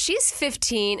scenario. She's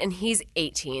 15 and he's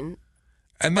 18.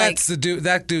 And that's the dude.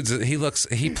 That dude's.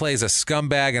 He plays a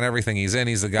scumbag in everything he's in.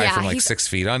 He's the guy from 6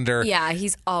 Feet Under. Yeah,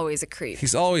 he's always a creep.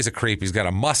 He's always a creep. He's got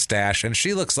a mustache, and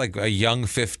she looks like a young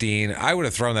 15. I would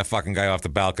have thrown that fucking guy off the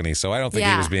balcony. So I don't think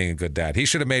he was being a good dad. He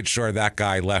should have made sure that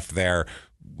guy left there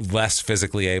less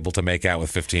physically able to make out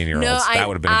with 15-year-olds. That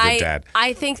would have been a good dad.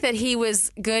 I think that he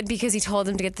was good because he told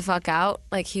him to get the fuck out.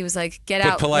 Like, he was like, get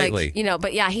out. politely. Like,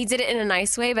 but yeah, he did it in a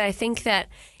nice way. But I think that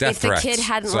if the kid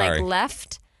hadn't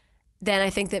left, then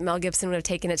I think that Mel Gibson would have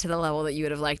taken it to the level that you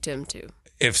would have liked him to.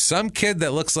 If some kid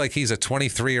that looks like he's a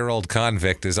 23-year-old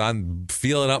convict is on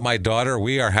feeling up my daughter,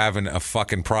 we are having a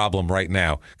fucking problem right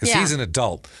now because he's an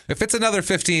adult. If it's another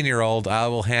 15-year-old, I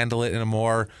will handle it in a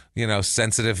more,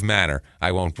 sensitive manner.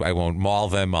 I won't maul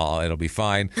them. It'll be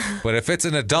fine. But if it's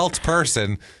an adult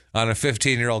person on a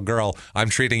 15-year-old girl, I'm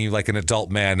treating you like an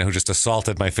adult man who just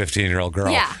assaulted my 15-year-old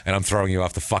girl, and I'm throwing you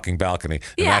off the fucking balcony.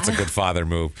 And that's a good father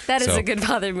move. That is a good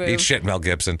father move. Eat shit, Mel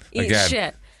Gibson. Eat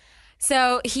shit.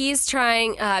 So he's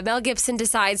trying, Mel Gibson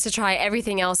decides to try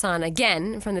everything else on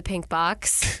again from the Pink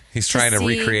Box. He's trying to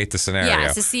recreate the scenario. Yeah,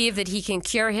 to see if that he can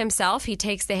cure himself. He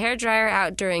takes the hairdryer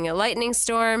out during a lightning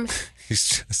storm.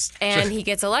 He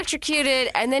gets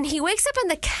electrocuted, and then he wakes up on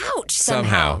the couch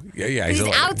somehow. Yeah, he's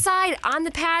outside on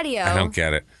the patio. I don't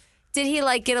get it. Did he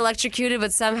get electrocuted,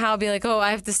 but somehow be like, oh,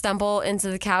 I have to stumble into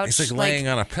the couch? He's laying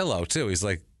on a pillow too. He's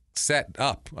set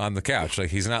up on the couch.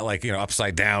 He's not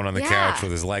upside down on the couch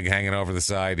with his leg hanging over the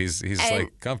side. He's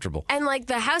comfortable. And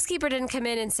the housekeeper didn't come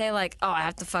in and say oh, I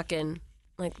have to fucking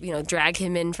drag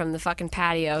him in from the fucking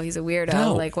patio. He's a weirdo.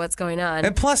 No. What's going on?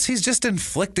 And plus, he's just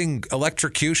inflicting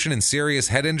electrocution and serious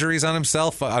head injuries on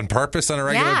himself on purpose on a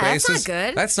regular basis. That's not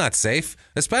good. That's not safe.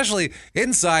 Especially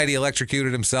inside, he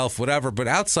electrocuted himself, whatever. But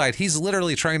outside, he's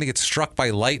literally trying to get struck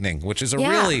by lightning, which is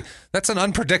that's an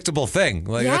unpredictable thing.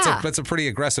 That's a pretty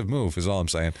aggressive move, is all I'm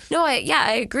saying. No,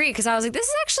 I agree, because I was like, this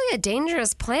is actually a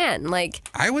dangerous plan.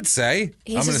 I would say.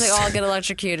 He's just I'll get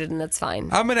electrocuted and that's fine.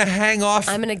 I'm going to hang off.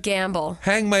 I'm going to gamble.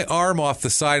 Hang my arm off the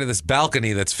side of this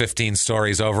balcony that's 15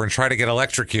 stories over and try to get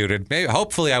electrocuted.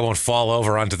 Hopefully I won't fall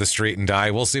over onto the street and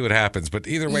die. We'll see what happens. But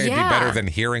either way, it'd be better than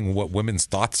hearing what women's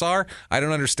thoughts are. I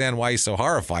don't understand why he's so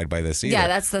horrified by this either. Yeah,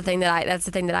 that's the thing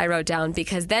that I wrote down,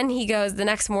 because then he goes the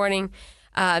next morning.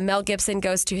 Mel Gibson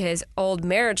goes to his old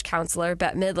marriage counselor,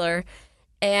 Bette Midler,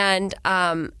 and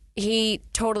he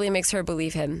totally makes her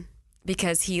believe him,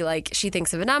 because she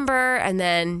thinks of a number, and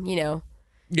then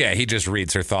Yeah, he just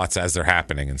reads her thoughts as they're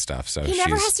happening and stuff. So He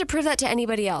never has to prove that to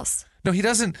anybody else. No, he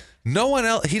doesn't. No one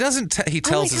else. He doesn't. He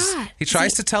tells his. God. He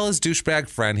tries to tell his douchebag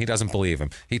friend. He doesn't believe him.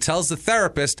 He tells the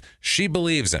therapist. She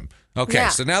believes him. Okay, Yeah.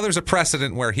 so now there's a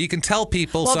precedent where he can tell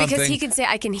people something. Well, because he can say,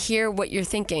 I can hear what you're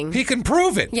thinking. He can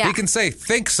prove it. Yeah. He can say,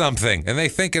 think something, and they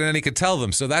think it, and then he can tell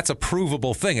them. So that's a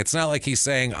provable thing. It's not like he's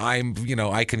saying,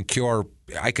 I can cure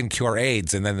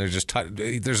AIDS, and then there's just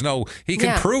there's no. He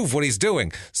can prove what he's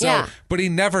doing. So, but he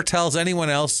never tells anyone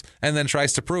else, and then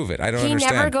tries to prove it. I don't understand.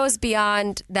 He never goes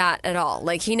beyond that at all.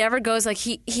 Like he never goes like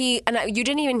he and you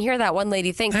didn't even hear that one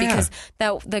lady think because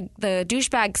the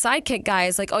douchebag sidekick guy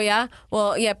is like, oh yeah,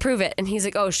 well yeah, prove it, and he's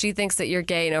like, oh, she thinks that you're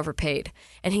gay and overpaid,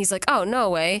 and he's like, oh no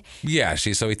way. Yeah,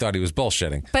 so he thought he was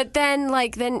bullshitting. But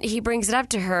then he brings it up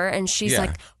to her, and she's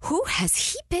like, who has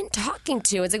he been talking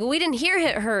to? It's like, well, we didn't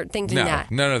hear her thinking that.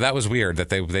 No, that was weird that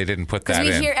they didn't put that in.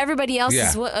 Because we hear everybody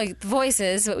else's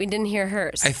voices, but we didn't hear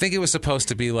hers. I think it was supposed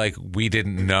to be like we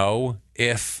didn't know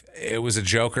if it was a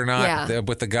joke or not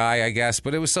with the guy, I guess.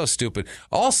 But it was so stupid.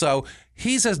 Also,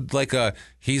 he's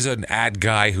an ad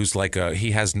guy who's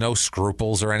he has no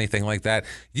scruples or anything like that.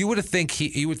 You would think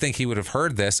he would have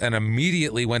heard this and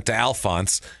immediately went to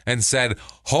Alphonse and said,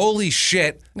 "Holy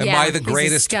shit, am I the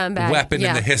greatest weapon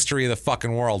in the history of the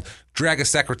fucking world? Drag a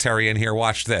secretary in here,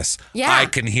 watch this. Yeah. I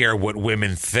can hear what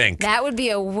women think." That would be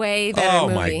a way better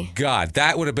movie. Oh my God,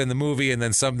 that would have been the movie, and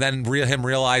then him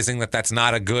realizing that's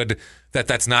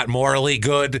not morally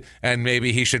good, and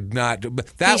maybe he should not.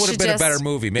 That would have been a better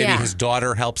movie. Maybe his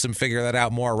daughter helps him figure that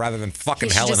out more, rather than fucking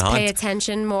Helen Hunt. Pay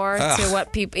attention more to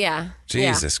what people. Yeah.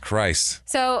 Jesus Christ.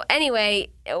 So anyway,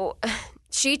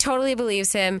 she totally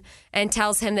believes him and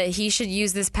tells him that he should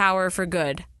use this power for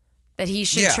good. That he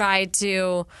should try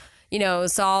to,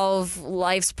 solve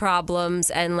life's problems,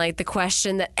 and the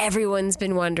question that everyone's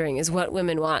been wondering is what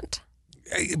women want.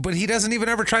 But he doesn't even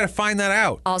ever try to find that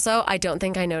out. Also, I don't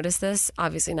think I noticed this.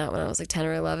 Obviously not when I was 10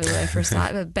 or 11 when I first saw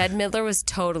it. But Bette Midler was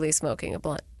totally smoking a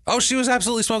blunt. Oh, she was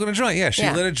absolutely smoking a joint. Yeah, she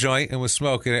lit a joint and was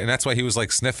smoking it. And that's why he was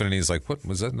sniffing. And he's like, what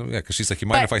was that? Yeah, because she's like, you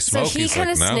mind if I smoke? So he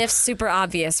kind of sniffs super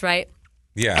obvious, right?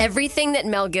 Yeah. Everything that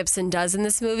Mel Gibson does in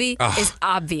this movie is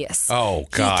obvious. Oh,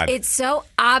 God. It's so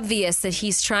obvious that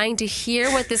he's trying to hear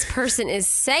what this person is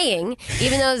saying,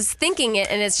 even though he's thinking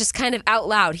it, and it's just kind of out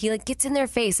loud. He gets in their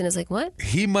face and is like, what?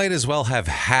 He might as well have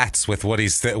hats with what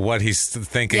he's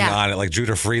thinking on it, like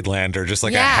Judah Friedlander, just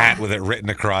a hat with it written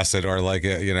across it, or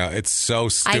it's so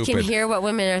stupid. I can hear what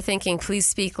women are thinking. Please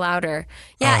speak louder.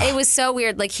 Yeah, it was so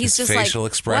weird. He's his just facial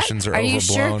expressions what? are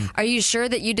overblown. Are you sure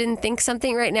that you didn't think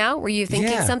something right now? Were you thinking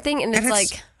something? And it's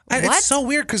what? It's so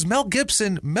weird because Mel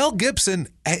Gibson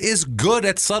is good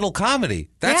at subtle comedy.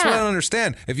 That's what I don't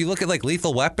understand. If you look at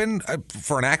Lethal Weapon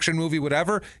for an action movie,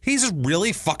 whatever, he's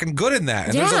really fucking good in that.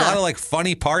 And there's a lot of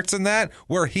funny parts in that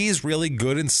where he's really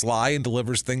good and sly and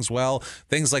delivers things well.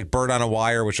 Things like Bird on a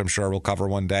Wire, which I'm sure we'll cover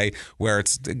one day, where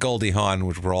it's Goldie Hawn,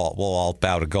 which we'll all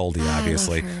bow to Goldie.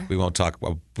 Obviously, we won't talk.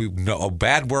 A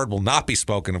bad word will not be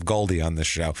spoken of Goldie on this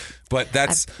show. But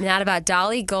that's not about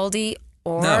Dolly, Goldie,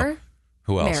 or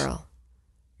who else?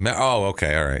 Meryl. Oh,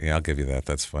 okay. All right. Yeah, I'll give you that.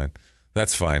 That's fine.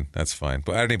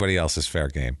 But anybody else is fair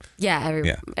game.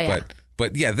 Yeah.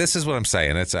 But yeah, this is what I'm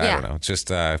saying. It's I don't know. It's just.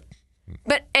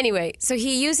 But anyway, so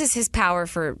he uses his power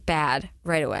for bad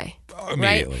right away.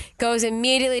 Immediately. Right? Goes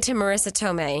immediately to Marissa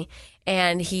Tomei,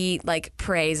 and he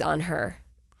preys on her.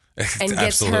 And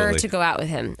gets her to go out with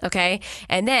him. Okay.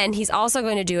 And then he's also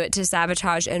going to do it to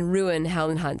sabotage and ruin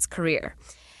Helen Hunt's career.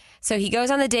 So he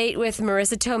goes on the date with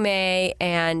Marissa Tomei,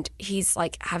 and he's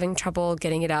having trouble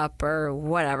getting it up or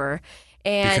whatever.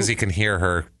 And because he can hear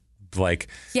her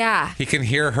he can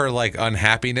hear her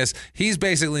unhappiness. He's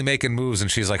basically making moves,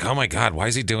 and she's like, oh my God, why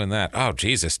is he doing that? Oh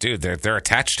Jesus, dude, they're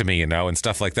attached to me, and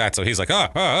stuff like that. So he's like,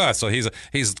 so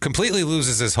he's completely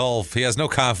loses his whole. He has no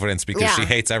confidence because she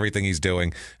hates everything he's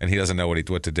doing, and he doesn't know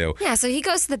what to do. Yeah, so he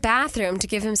goes to the bathroom to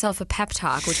give himself a pep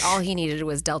talk, which all he needed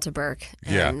was Delta Burke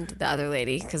and the other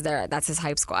lady, because that's his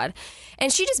hype squad,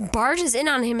 and she just barges in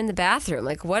on him in the bathroom.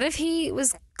 What if he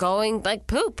was going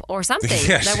poop or something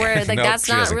that's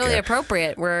not really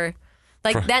appropriate, where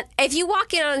that if you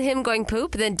walk in on him going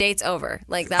poop, then date's over.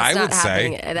 That's not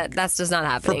happening. That's just not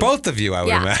happening for both of you, I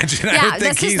would imagine. Yeah, I would think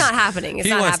that's just not happening. It's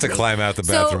he not wants happening. to climb out the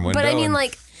bathroom window. But I mean,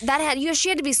 she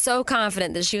had to be so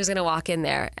confident that she was going to walk in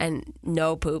there and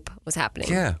no poop was happening.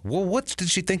 Yeah. Well, what did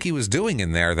she think he was doing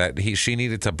in there that she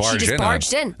needed to barge in? She just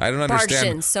barged in. I don't understand.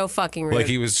 Barged in. So fucking rude.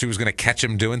 She was going to catch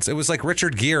him doing. It was like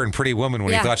Richard Gere in Pretty Woman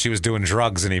when he thought she was doing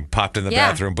drugs and he popped in the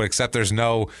bathroom. But except there's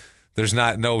no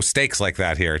stakes like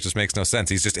that here. It just makes no sense.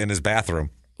 He's just in his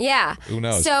bathroom. Yeah. Who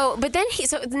knows? So, but then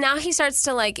now he starts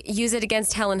to like use it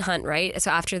against Helen Hunt, right?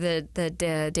 So after the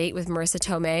date with Marissa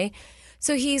Tomei.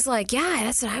 So he's like, yeah,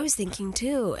 that's what I was thinking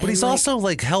too. But he's also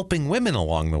like helping women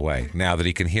along the way now that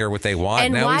he can hear what they want.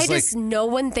 And now why he's does no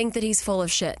one think that he's full of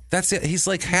shit? That's it. He's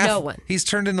like half. No one. He's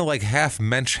turned into like half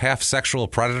mensch, half sexual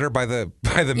predator by the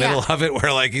middle of it.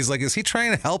 Where like he's like, is he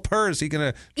trying to help her? Is he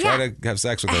gonna try to have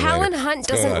sex with her? Helen later? Hunt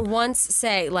doesn't once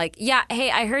say like, yeah, hey,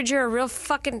 I heard you're a real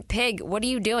fucking pig. What are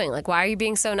you doing? Like, why are you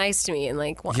being so nice to me and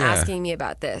like asking me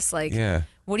about this? Like,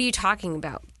 what are you talking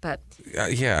about? But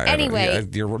anyway,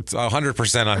 you're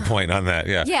 100% on point on that.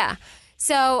 Yeah. Yeah.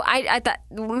 So I thought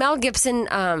Mel Gibson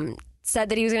said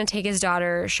that he was going to take his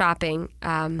daughter shopping.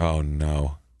 Oh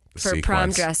no. For prom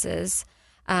dresses.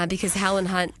 Because Helen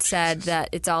Hunt said that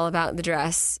it's all about the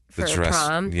dress for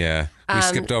prom. Yeah. We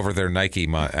skipped over their Nike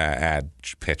ad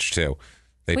pitch too.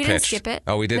 We didn't skip it.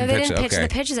 Oh, we didn't pitch it. pitch it. No, they didn't pitch Okay.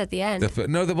 the pitches at the end.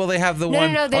 They have the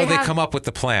one. They come up with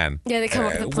the plan. Yeah, they come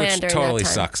up with the plan which during totally that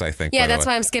time. sucks, I think. Yeah, that's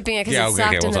why I'm skipping it because it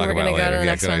sucked, and then we're going to go to the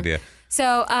next one. Idea.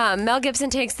 So Mel Gibson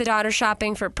takes the daughter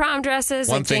shopping for prom dresses.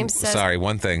 James says,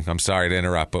 one thing. I'm sorry to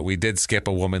interrupt, but we did skip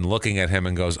a woman looking at him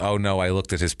and goes, "Oh no, I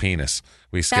looked at his penis."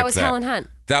 We skipped that. That was Helen Hunt.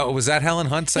 Was that Helen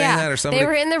Hunt saying that, or somebody? They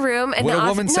were in the room, and would a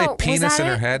woman say penis in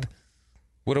her head?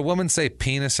 Would a woman say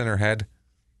penis in her head?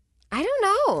 I don't know.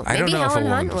 I don't know Helen if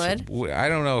Hunt would. I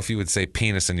don't know if you would say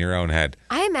penis in your own head.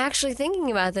 I am actually thinking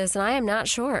about this, and I am not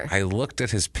sure. I looked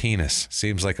at his penis.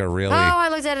 Seems like a really. Oh, I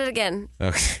looked at it again.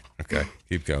 Okay.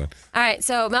 Keep going. All right.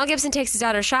 So Mel Gibson takes his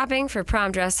daughter shopping for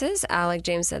prom dresses. Like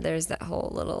James said, there's that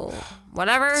whole little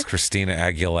whatever. It's Christina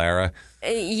Aguilera.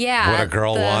 Yeah. What a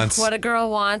Girl Wants. What a Girl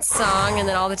Wants song, and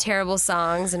then all the terrible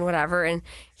songs and whatever. And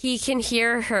he can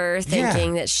hear her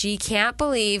thinking that she can't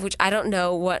believe, which I don't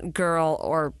know what girl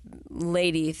or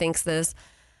lady thinks this.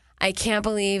 I can't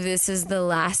believe this is the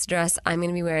last dress I'm going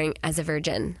to be wearing as a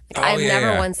virgin. I've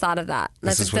never once thought of that.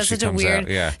 That's such a weird.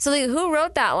 So like, who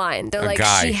wrote that line? They're like,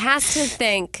 guy. She has to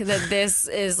think that this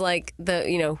is like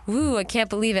whoo, I can't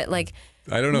believe it. Like,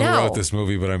 I don't know who wrote this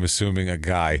movie, but I'm assuming a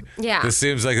guy. Yeah. This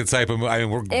seems like the type of movie. I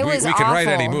mean, we can write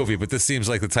any movie, but this seems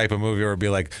like the type of movie where it'd be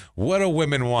like, what do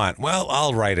women want? Well,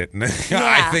 I'll write it.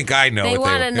 I think I know they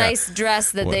what want. A nice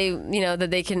dress that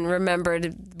that they can remember to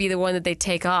be the one that they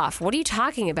take off. What are you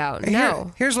talking about?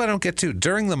 No. Here's what I don't get to.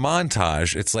 During the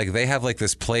montage, it's like they have like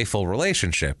this playful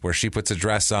relationship where she puts a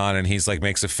dress on and he's like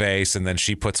makes a face, and then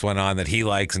she puts one on that he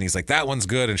likes and he's like, that one's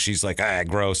good, and she's like,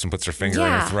 gross, and puts her finger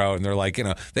in her throat, and they're like,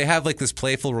 they have like this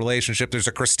playful relationship. There's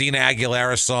a Christina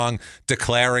Aguilera song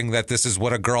declaring that this is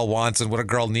what a girl wants and what a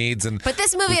girl needs, but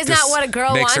this movie is not what a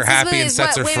girl makes wants. her happy and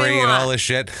sets her free want. and all this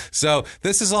shit. So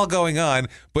this is all going on,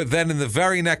 but then in the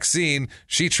very next scene,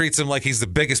 she treats him like he's the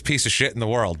biggest piece of shit in the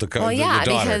world. The daughter.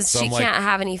 Because so she I'm like, can't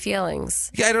have any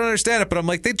feelings. Yeah, I don't understand it, but I'm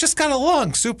like, they just got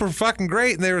along super fucking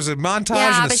great, and there was a montage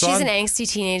Yeah, and a but song. she's an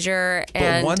angsty teenager, but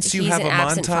and once you he's have an a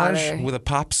absent montage father. with a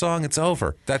pop song, it's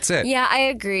over. That's it. Yeah, I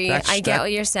agree. I get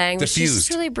what you're saying, but she's just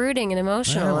really brooding and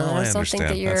emotional. Well, and I don't think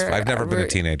that you're. I've never been a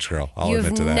teenage girl. I'll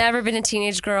admit to that. You've never been a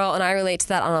teenage girl, and I relate to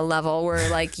that on a level where,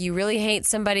 like, you really hate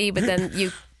somebody, but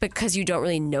then because you don't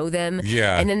really know them.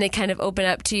 Yeah. And then they kind of open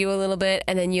up to you a little bit,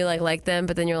 and then you like them,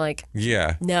 but then you're like,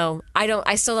 yeah. No, I don't.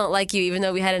 I still don't like you, even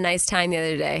though we had a nice time the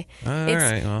other day.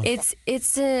 It's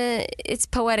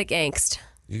poetic angst.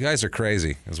 You guys are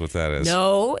crazy, is what that is.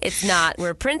 No, it's not.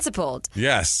 We're principled.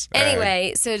 Yes.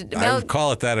 Anyway, so I would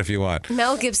call it that if you want.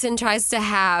 Mel Gibson tries to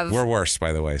have. We're worse,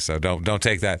 by the way, so don't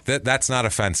take that. That's not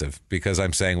offensive because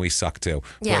I'm saying we suck too.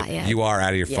 Yeah, but yeah. You are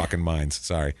out of your fucking minds.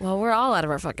 Sorry. Well, we're all out of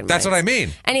our fucking minds. That's what I mean.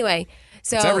 Anyway,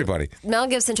 so it's everybody. Mel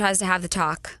Gibson tries to have the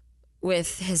talk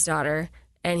with his daughter.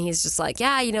 And he's just like,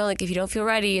 yeah, like, if you don't feel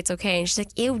ready, it's okay. And she's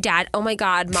like, ew, Dad, oh my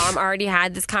God, Mom already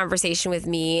had this conversation with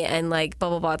me, and like, blah,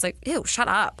 blah, blah. It's like, ew, shut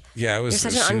up. Yeah, it was.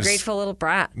 You're such an ungrateful little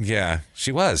brat. Yeah,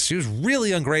 she was. She was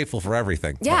really ungrateful for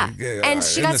everything. Yeah. And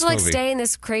she got to like movie. stay in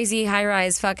this crazy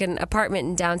high-rise fucking apartment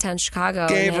in downtown Chicago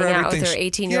Gave and her hang out with her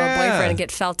everything 18-year-old boyfriend and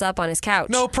get felt up on his couch.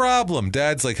 No problem.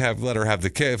 Dad's like, let her have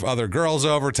the other girls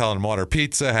over, tell them to order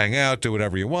pizza, hang out, do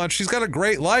whatever you want. She's got a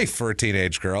great life for a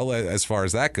teenage girl as far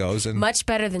as that goes. And much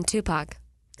better than Tupac.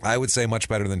 I would say much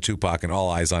better than Tupac and All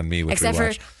Eyes on Me, which we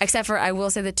watched. Except for, I will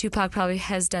say that Tupac probably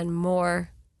has done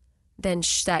more than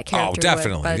that character Oh,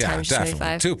 definitely. would by the time she's definitely.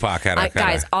 25. Tupac had a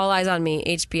guys, All Eyes on Me,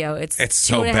 HBO. It's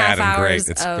so 2.5 bad and hours great.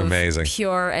 It's of amazing.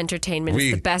 Pure entertainment.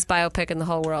 It's the best biopic in the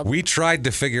whole world. We tried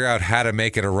to figure out how to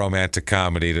make it a romantic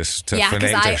comedy to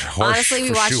honestly,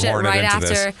 we watched it right after.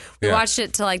 This. We watched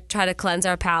it to like try to cleanse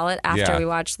our palate after we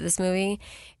watched this movie,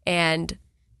 and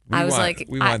I was like,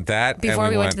 we want that. Before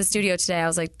and we went to the studio today, I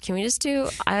was like, can we just do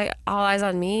All Eyes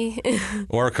on Me?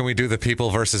 Or can we do The People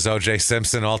versus O.J.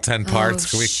 Simpson, all 10 parts?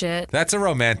 Can we, shit. That's a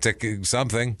romantic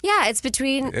something. Yeah, it's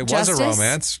between It Justice. was a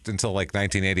romance until like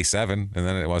 1987, and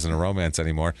then it wasn't a romance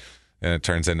anymore. And it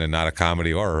turns into not a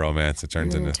comedy or a romance. It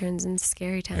turns into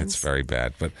Scary Times. It's very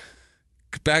bad. But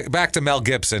back to Mel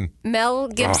Gibson. Mel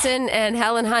Gibson and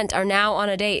Helen Hunt are now on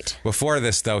a date. Before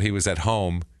this, though, he was at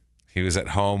home. He was at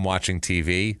home watching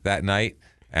TV that night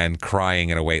and crying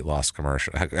at a weight loss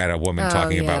commercial, at a woman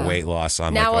talking about weight loss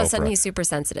on now all like of a sudden Oprah. he's super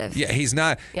sensitive. Yeah, he's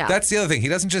not. Yeah. That's the other thing. He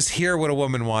doesn't just hear what a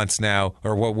woman wants now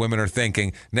or what women are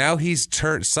thinking. Now he's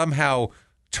somehow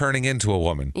turning into a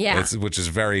woman. Yeah. Which is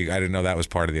very, I didn't know that was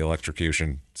part of the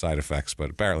electrocution side effects, but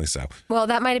apparently so. Well,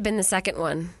 that might have been the second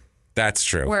one. That's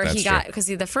true. Where That's he true. got, because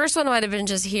the first one might have been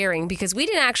just hearing, because we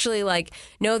didn't actually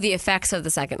know the effects of the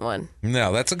second one.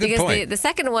 No, that's a good Because point. the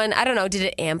second one, I don't know, did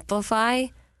it amplify?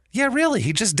 Yeah, really.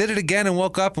 He just did it again and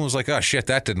woke up and was like, oh, shit,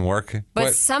 that didn't work.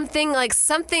 But something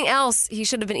else, he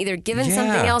should have been either given Yeah.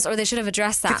 something else or they should have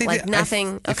addressed that. I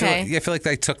Nothing. Okay. I feel like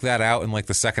they took that out in like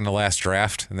the second to last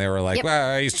draft, and they were like, Yep.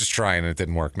 well, he's just trying and it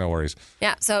didn't work. No worries.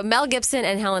 Yeah. So Mel Gibson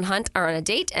and Helen Hunt are on a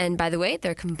date. And by the way,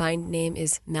 their combined name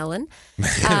is Melon.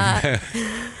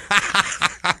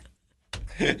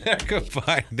 Their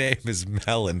combined name is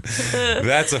Melon.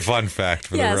 That's a fun fact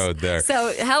for Yes. the road there.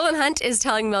 So Helen Hunt is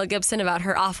telling Mel Gibson about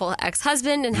her awful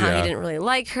ex-husband and how Yeah. he didn't really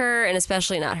like her, and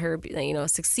especially not her,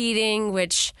 succeeding.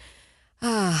 Which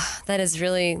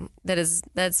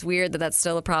that's weird that that's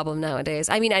still a problem nowadays.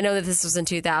 I mean, I know that this was in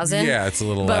 2000. Yeah, it's a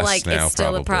little but less now, it's still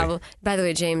probably. a problem. By the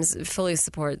way, James fully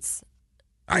supports.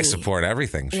 I support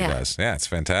everything she Yeah. does. Yeah, it's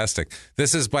fantastic.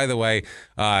 This is, by the way,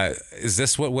 is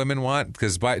this what women want?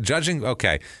 Because by judging,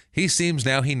 okay, he seems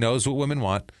now he knows what women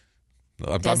want.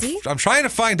 Does he? I'm trying to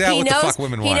find out what the fuck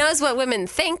women want. He knows what women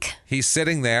think. He's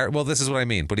sitting there. Well, this is what I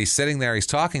mean. But he's sitting there. He's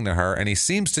talking to her, and he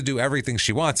seems to do everything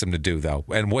she wants him to do, though.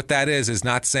 And what that is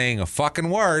not saying a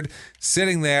fucking word,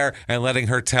 sitting there and letting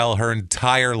her tell her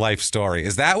entire life story.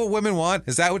 Is that what women want?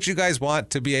 Is that what you guys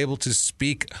want, to be able to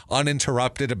speak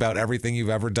uninterrupted about everything you've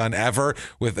ever done, ever,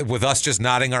 with us just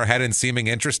nodding our head and seeming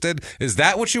interested? Is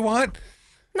that what you want?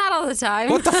 Not all the time.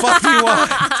 What the fuck do you want?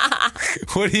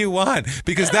 What do you want?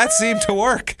 Because that seemed to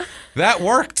work. That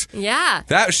worked. Yeah.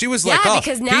 That she was like, Yeah, oh,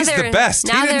 because now he's the they're- best.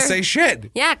 He now didn't they're- say shit.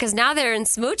 Yeah, because now they're in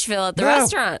Smoochville at the No.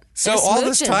 restaurant. So They're all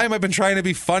this smooching. time I've been trying to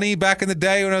be funny back in the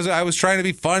day when I was trying to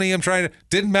be funny.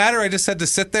 Didn't matter. I just had to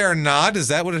sit there and nod. Is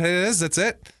that what it is? That's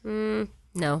it?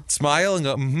 No. Smile and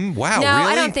go, wow, No,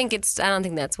 really? I don't think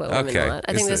that's what women Okay. want.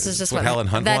 I think this is just what Helen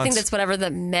Hunt I wants? think that's whatever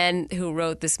the men who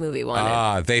wrote this movie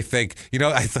wanted. They think,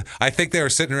 I think they were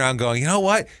sitting around going, you know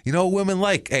what women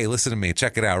like? Hey, listen to me.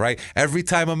 Check it out, right? Every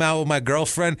time I'm out with my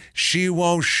girlfriend, she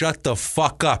won't shut the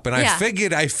fuck up. And Yeah.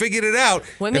 I figured it out.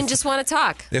 Women just want to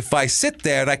talk. If I sit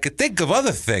there and I could think of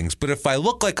other things, but if I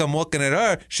look like I'm looking at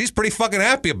her, she's pretty fucking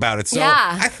happy about it. So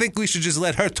Yeah. I think we should just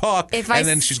let her talk, If and I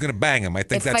then s- she's going to bang him. I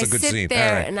think If that's I a good sit scene. there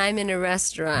All right. and I'm in a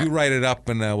restaurant, You write it up,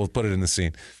 and we'll put it in the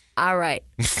scene. all right,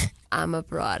 I'm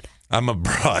abroad. I'm a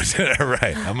broad. All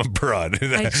right, I'm a broad.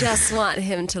 I just want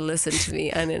him to listen to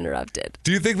me uninterrupted.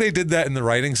 Do you think they did that in the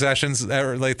writing sessions?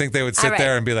 Or they think they would sit All right.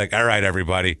 there and be like, all right,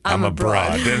 everybody, I'm a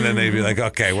broad. And then they'd be like,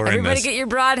 okay, we're in Everybody this. get your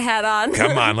broad hat on.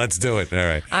 Come on, let's do it. All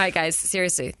right. All right, guys,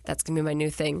 seriously, that's going to be my new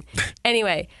thing.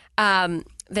 Anyway,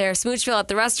 they're Smoochville at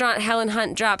the restaurant. Helen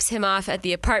Hunt drops him off at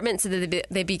the apartment so that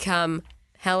they become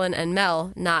Helen and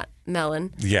Mel, not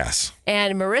Melon. Yes.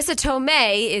 And Marissa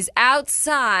Tomei is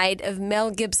outside of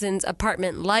Mel Gibson's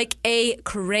apartment like a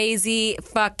crazy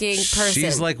fucking person.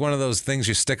 She's like one of those things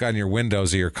you stick on your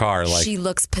windows of your car. Like She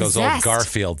looks those old possessed.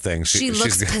 Garfield things. She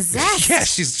looks she's, possessed. Yeah,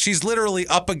 she's literally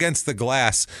up against the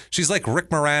glass. She's like Rick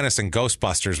Moranis in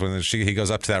Ghostbusters when he goes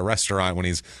up to that restaurant when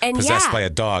he's And possessed yeah. by a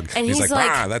dog. And he's he's like,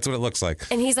 like- that's what it looks like.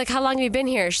 And he's like, how long have you been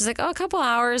here? She's like, a couple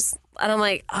hours. And I'm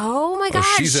like, oh my God,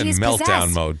 She's in meltdown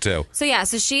possessed. mode too. So yeah,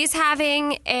 so she's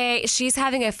having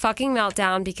a fucking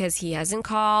meltdown because he hasn't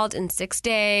called in 6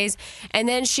 days. And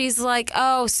then she's like,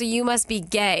 oh, so you must be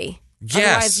gay. Yes.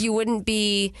 Otherwise you wouldn't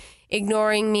be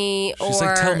ignoring me or She's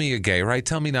like, tell me you're gay, right?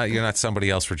 Tell me you're not somebody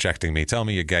else rejecting me. Tell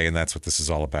me you're gay, and that's what this is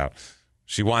all about.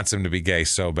 She wants him to be gay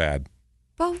so bad.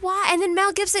 But why? And then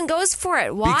Mel Gibson goes for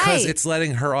it. Why? Because it's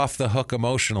letting her off the hook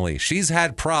emotionally. She's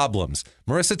had problems.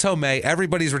 Marissa Tomei,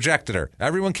 everybody's rejected her.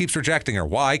 Everyone keeps rejecting her.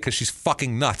 Why? Because she's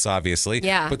fucking nuts, obviously.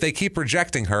 Yeah. But they keep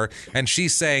rejecting her, and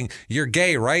she's saying, you're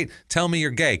gay, right? Tell me you're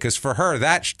gay. Because for her,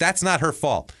 that's not her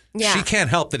fault. Yeah. She can't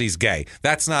help that he's gay.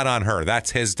 That's not on her.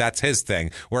 That's his thing.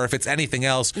 Where if it's anything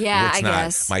else, Yeah, it's I not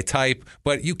guess. my type.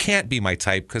 But you can't be my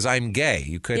type because I'm gay.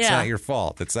 It's Yeah. not your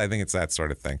fault. I think it's that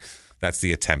sort of thing. That's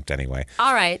the attempt anyway.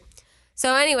 All right.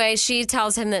 So anyway, she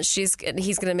tells him that he's going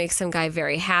to make some guy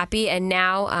very happy. And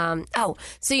now,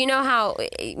 so you know how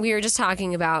we were just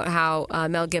talking about how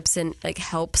Mel Gibson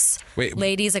helps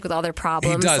ladies with all their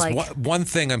problems. He does. One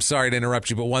thing, I'm sorry to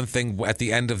interrupt you, but one thing at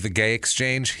the end of the gay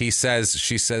exchange, she says,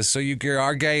 so you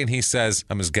are gay? And he says,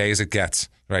 I'm as gay as it gets.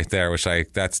 Right there,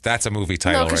 that's a movie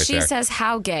title. No, because she says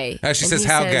how gay. She says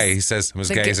how gay. He says I'm as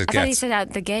gay as it gets. I thought he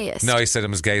said the gayest. No, he said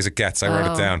I'm as gay as it gets. I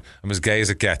wrote it down. I'm as gay as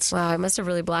it gets. Wow, I must have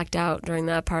really blacked out during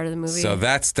that part of the movie. So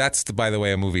that's by the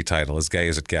way, a movie title, As Gay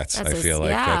as It Gets. I feel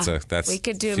like that's we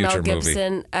could do Mel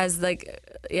Gibson movie. As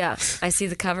I see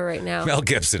the cover right now. Mel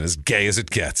Gibson, As Gay as It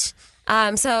Gets.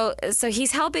 So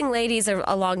he's helping ladies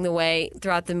along the way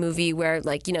throughout the movie where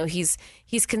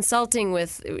he's consulting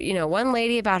with one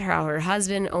lady about how her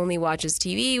husband only watches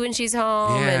TV when she's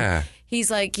home. Yeah. And he's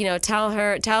tell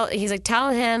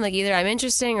him either I'm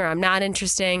interesting or I'm not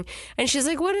interesting. And she's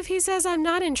like, what if he says I'm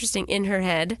not interesting in her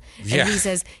head? Yeah. And he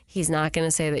says he's not going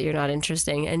to say that you're not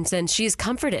interesting. And then she's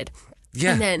comforted.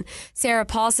 Yeah. And then Sarah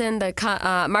Paulson,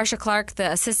 Marsha Clark,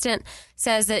 the assistant,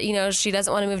 says that she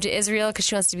doesn't want to move to Israel because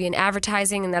she wants to be in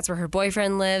advertising, and that's where her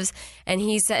boyfriend lives. And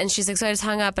she's like, so I just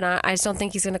hung up, and I just don't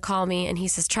think he's going to call me. And he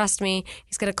says, trust me,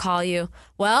 he's going to call you.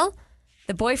 Well,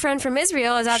 the boyfriend from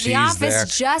Israel is at the office there.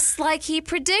 just like he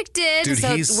predicted. Dude,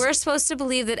 so we're supposed to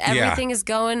believe that everything is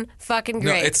going fucking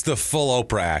great. No, it's the full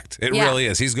Oprah act. It really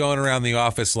is. He's going around the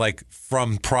office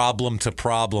from problem to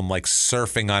problem,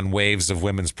 surfing on waves of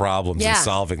women's problems and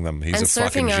solving them. He's a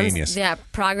fucking genius.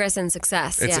 Progress and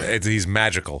success. He's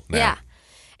magical now. Yeah.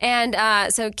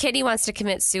 And so Kitty wants to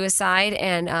commit suicide,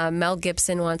 and Mel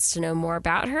Gibson wants to know more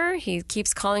about her. He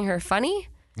keeps calling her funny.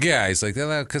 Yeah, he's like,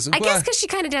 because I guess because she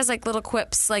kind of does little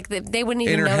quips, they wouldn't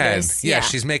even in her notice. head. Yeah,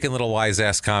 she's making little wise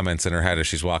ass comments in her head as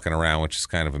she's walking around, which is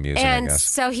kind of amusing. And I guess.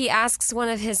 So he asks one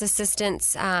of his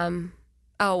assistants, one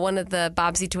of the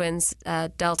Bobbsey twins,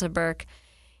 Delta Burke.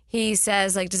 He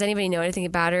says, does anybody know anything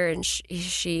about her? And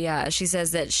she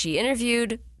says that she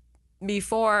interviewed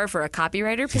before for a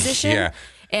copywriter position. Yeah.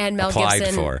 And Mel applied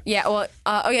Gibson. For. Yeah.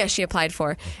 Well. She applied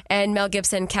for, and Mel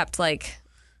Gibson kept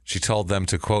She told them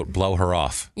to, quote, blow her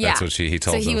off. Yeah. That's what he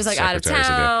told them. So he was out of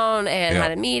town and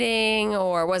had a meeting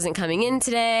or wasn't coming in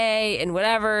today and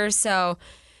whatever. So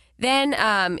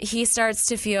then he starts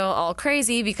to feel all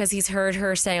crazy because he's heard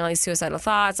her saying suicidal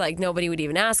thoughts, nobody would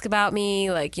even ask about me,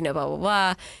 blah, blah,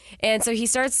 blah. And so he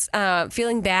starts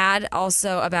feeling bad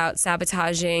also about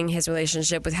sabotaging his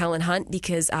relationship with Helen Hunt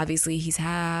because obviously he's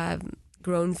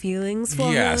grown feelings for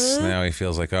her. Yes, now he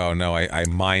feels like, oh no, I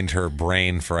mined her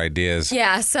brain for ideas.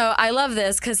 Yeah, so I love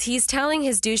this because he's telling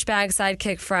his douchebag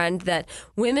sidekick friend that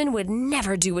women would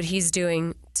never do what he's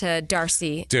doing to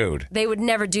Darcy. Dude. They would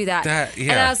never do that.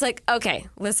 Yeah. And I was like, okay,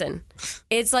 listen.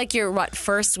 It's your,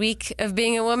 first week of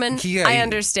being a woman? Yeah, I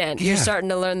understand. You're starting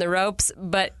to learn the ropes,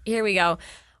 but here we go.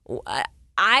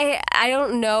 I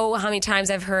don't know how many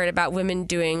times I've heard about women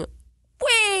doing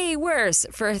way worse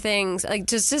for things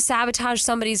just to sabotage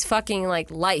somebody's fucking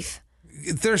life.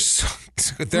 There's so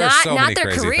not many their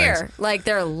crazy career, things.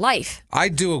 Their life. I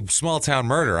do a small town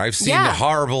murder. I've seen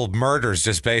horrible murders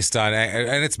just based on,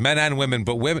 and it's men and women,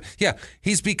 but women. Yeah,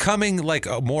 he's becoming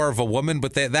more of a woman,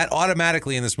 but that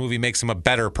automatically in this movie makes him a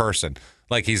better person.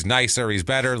 He's nicer, he's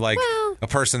better, a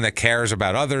person that cares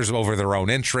about others over their own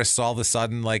interests. All of a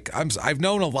sudden, I've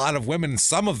known a lot of women,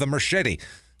 some of them are shitty.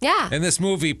 Yeah. And this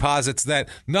movie posits that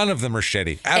none of them are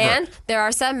shitty, ever. And there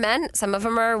are some men, some of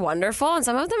them are wonderful, and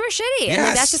some of them are shitty. Yes, I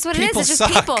mean, that's just what it is. It's just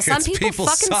suck. people. Some people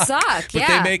fucking suck. But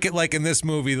they make it in this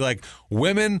movie,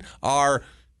 women are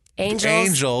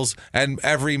angels and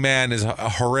every man is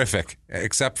horrific,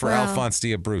 except for Alphonse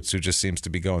D'Abruzzo, who just seems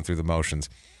to be going through the motions.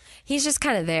 He's just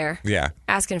kind of there. Yeah.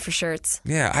 Asking for shirts.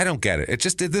 Yeah, I don't get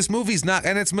it. This movie's not,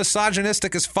 and it's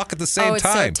misogynistic as fuck at the same time. Oh, it's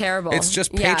so terrible. It's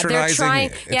just patronizing.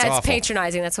 It's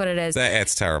patronizing. That's what it is.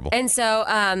 It's terrible. And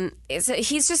so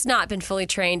he's just not been fully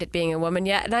trained at being a woman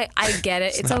yet. And I get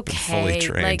it. It's okay.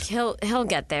 He'll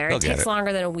get there. It takes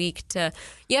longer than a week to.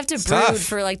 You have to brood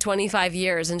for 25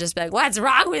 years and just be like, what's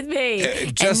wrong with me?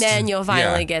 And then you'll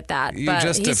finally get that.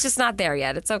 But he's just not there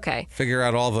yet. It's okay. Figure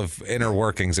out all the inner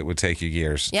workings. It would take you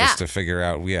years just to figure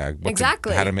out,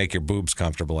 exactly. How to make your boobs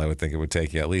comfortable. I would think it would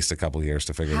take you at least a couple of years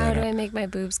to figure that out. How do I make my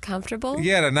boobs comfortable?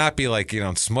 Yeah, to not be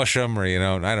smush them or,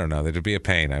 I don't know. It'd be a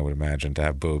pain, I would imagine, to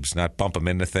have boobs. Not bump them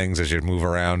into things as you move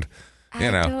around. I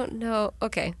don't know.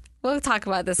 Okay. We'll talk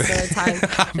about this another time.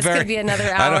 This could be another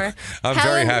hour. I'm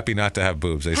very happy not to have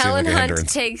boobs. They Helen seem like a Hunt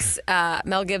hindrance. takes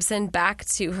Mel Gibson back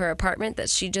to her apartment that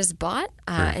she just bought,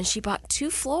 and she bought 2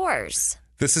 floors.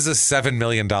 This is a $7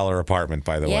 million apartment,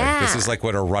 by the way. This is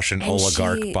what a Russian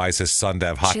oligarch buys his son to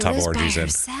have hot tub orgies in.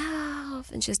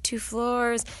 and she has 2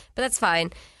 floors, but that's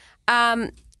fine.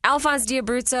 Alphonse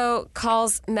D'Abruzzo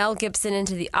calls Mel Gibson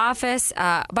into the office.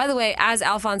 By the way, as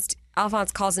Alphonse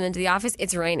calls him into the office,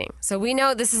 it's raining. So we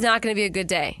know this is not going to be a good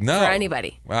day for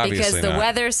anybody. Because the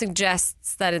weather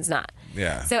suggests that it's not.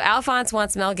 Yeah. So Alphonse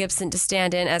wants Mel Gibson to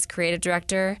stand in as creative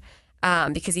director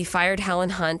because he fired Helen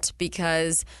Hunt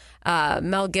because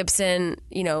Mel Gibson,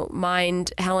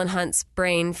 mined Helen Hunt's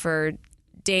brain for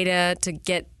data to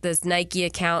get this Nike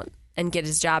account and get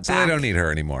his job back. So they don't need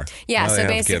her anymore. Yeah, Well, so they have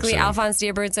basically Gibson. Alphonse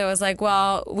D'Abruzzo was like,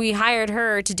 well, we hired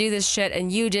her to do this shit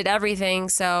and you did everything,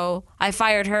 so I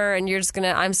fired her and you're just going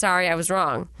to, I'm sorry, I was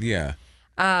wrong. Yeah.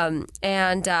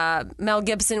 And Mel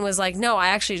Gibson was like, no, I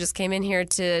actually just came in here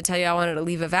to tell you I wanted a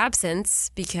leave of absence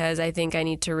because I think I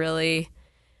need to really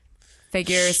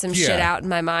figure some shit out in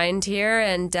my mind here.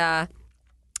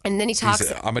 And then he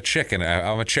talks. I'm a chick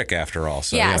after all.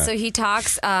 So so he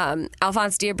talks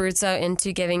Alphonse D'Abruzzo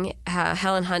into giving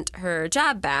Helen Hunt her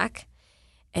job back.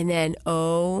 And then,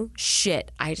 oh,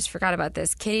 shit, I just forgot about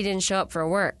this. Kitty didn't show up for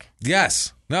work.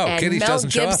 Yes. No, and Kitty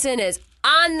doesn't show up. Mel Gibson is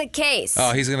on the case.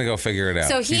 Oh, he's going to go figure it out.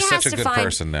 So he's such a good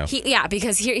person now.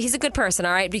 Because he's a good person,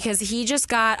 all right? Because he just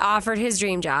got offered his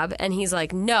dream job, and he's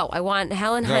like, no, I want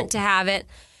Helen Hunt to have it.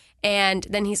 And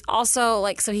then he's also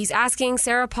like, so he's asking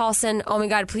Sarah Paulson, oh my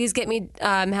God, please get me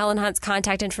Helen Hunt's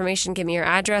contact information. Give me her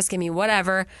address. Give me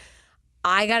whatever.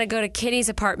 I got to go to Kitty's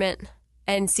apartment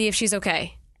and see if she's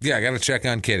okay. Yeah, I got to check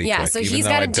on Kitty. Yeah, quick, so even he's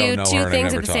though got I to don't do know 2 her and I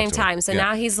things never at the same talked to her. time. So Yeah.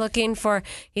 now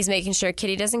he's making sure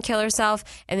Kitty doesn't kill herself.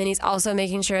 And then he's also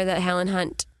making sure that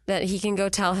that he can go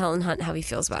tell Helen Hunt how he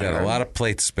feels about her. Got a lot of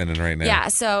plates spinning right now. Yeah,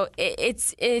 so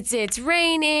it's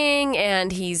raining,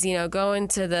 and he's going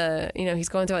to he's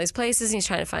going to all these places, and he's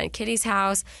trying to find Kitty's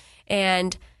house,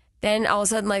 and then all of a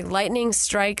sudden like lightning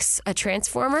strikes a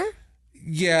transformer.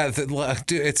 Yeah,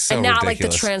 dude, it's so and not ridiculous.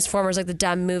 like the Transformers, like the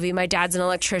dumb movie. My dad's an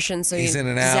electrician, so He's he in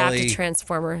an zapped alley. a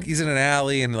transformer. He's in an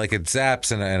alley and like it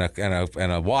zaps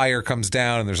and a wire comes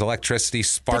down and there's electricity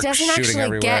sparks But doesn't shooting actually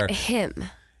everywhere. get him.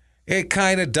 It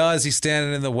kind of does. He's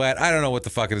standing in the wet. I don't know what the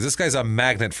fuck it is. This guy's a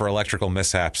magnet for electrical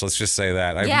mishaps. Let's just say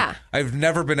that. I've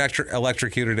never been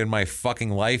electrocuted in my fucking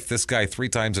life. This guy 3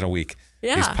 times in a week.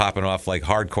 Yeah. He's popping off like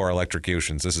hardcore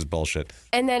electrocutions. This is bullshit.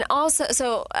 And then also,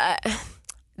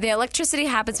 the electricity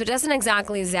happens, but it doesn't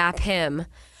exactly zap him.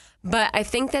 But I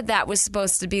think that was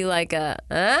supposed to be like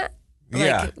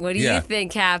what do you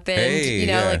think happened?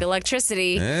 Hey, like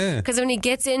electricity. Because when he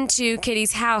gets into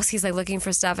Kitty's house, he's like looking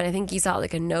for stuff, and I think he saw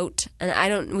like a note.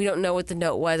 And we don't know what the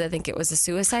note was. I think it was a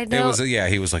suicide note. It was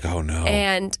he was like, oh no.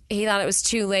 And he thought it was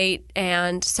too late,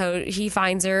 and so he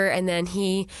finds her, and then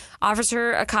he offers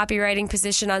her a copywriting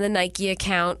position on the Nike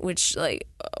account, which like,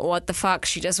 what the fuck?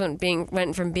 She just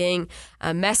went from being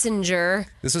a messenger.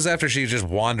 This was after she just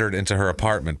wandered into her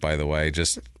apartment, by the way.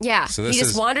 So he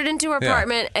just wandered into her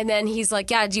apartment, and then he's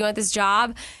like, yeah, do you want this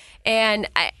job? And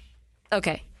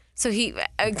so he,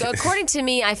 according to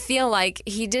me, I feel like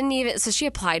he didn't even, so she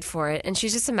applied for it, and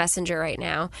she's just a messenger right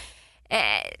now.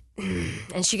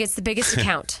 And she gets the biggest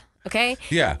account. Okay?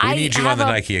 Yeah, we need you on the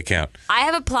Nike account. I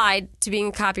have applied to being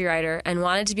a copywriter and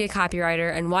wanted to be a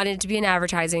copywriter and wanted to be in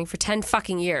advertising for 10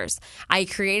 fucking years. I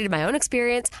created my own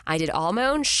experience. I did all my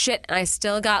own shit, and I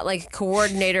still got like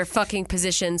coordinator fucking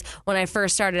positions when I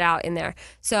first started out in there.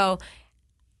 So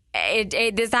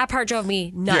that part drove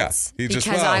me nuts because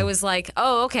I was like,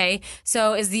 oh, okay.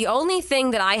 So is the only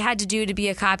thing that I had to do to be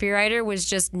a copywriter was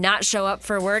just not show up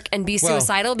for work and be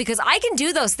suicidal? Because I can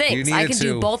do those things. I can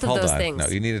do both of those things. No,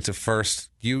 you needed to first,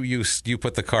 you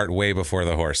put the cart way before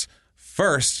the horse.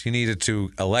 First, you needed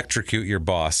to electrocute your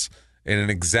boss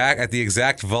at the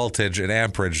exact voltage and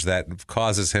amperage that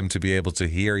causes him to be able to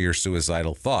hear your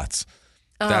suicidal thoughts.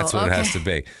 That's what it has to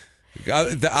be.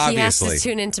 Obviously. He has to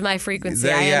tune into my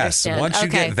frequency. I understand. Once you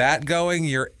get that going,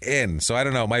 you're in. So I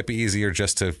don't know. It might be easier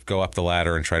just to go up the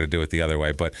ladder and try to do it the other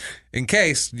way. But in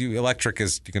case you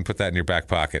can put that in your back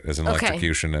pocket as an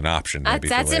electrocution, an option.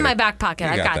 That's in my back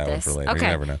pocket. I got that this. one for later. Okay.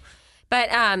 You never know. But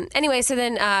anyway, so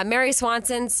then Mary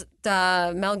Swanson's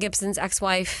Mel Gibson's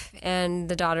ex-wife and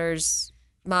the daughter's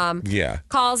mom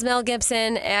calls Mel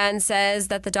Gibson and says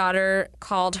that the daughter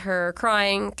called her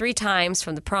crying 3 times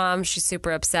from the prom. She's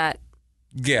super upset.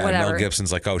 Yeah, whatever. Mel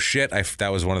Gibson's like, oh shit,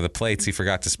 that was one of the plates he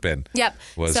forgot to spin. Yep.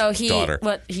 So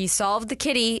he solved the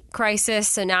Kitty crisis,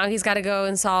 so now he's got to go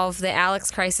and solve the Alex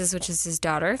crisis, which is his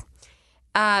daughter.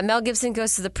 Mel Gibson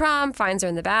goes to the prom, finds her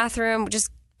in the bathroom,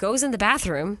 just goes in the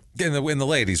bathroom. In the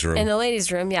ladies' room. In the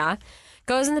ladies' room, yeah.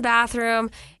 Goes in the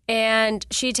bathroom, and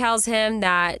she tells him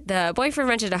that the boyfriend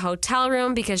rented a hotel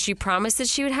room because she promised that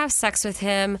she would have sex with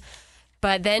him.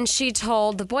 But then she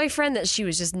told the boyfriend that she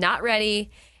was just not ready.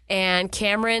 And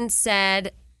Cameron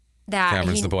said that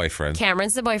Cameron's the boyfriend.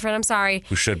 Cameron's the boyfriend, I'm sorry.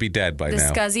 Who should be dead by The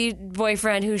now. scuzzy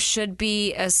boyfriend who should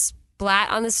be a splat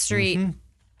on the street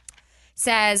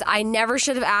says, I never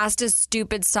should have asked a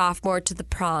stupid sophomore to the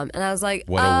prom. And I was like,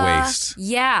 What a waste.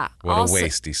 Yeah. What Also- a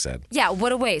waste, he said. Yeah,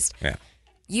 what a waste. Yeah.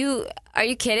 Are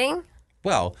you kidding?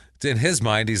 Well, in his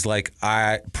mind, he's like,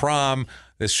 prom,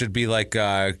 this should be like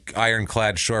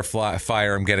ironclad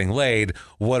surefire, I'm getting laid.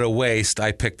 What a waste.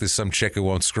 I picked some chick who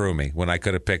won't screw me when I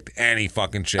could have picked any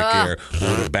fucking chick here who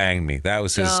would have banged me. That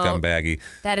was his scumbaggy.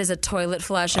 That is a toilet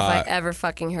flush if I ever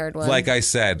fucking heard one. Like I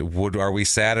said, are we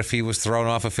sad if he was thrown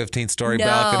off a 15-story No.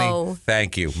 balcony?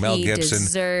 Thank you. Mel he Gibson.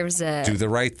 deserves it. Do the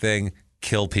right thing.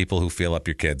 Kill people who feel up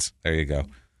your kids. There you go.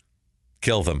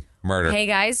 Kill them. Murder. Hey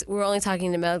guys, we're only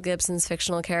talking to Mel Gibson's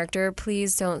fictional character.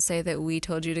 Please don't say that we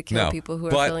told you to kill people who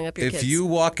are filling up your kids. If you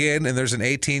walk in and there's an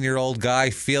 18-year-old guy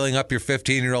feeling up your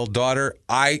 15-year-old daughter,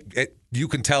 you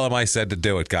can tell him I said to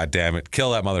do it. God damn it,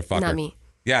 kill that motherfucker. Not me.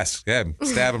 Yes, yeah,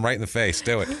 stab him right in the face.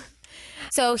 Do it.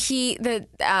 So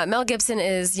Mel Gibson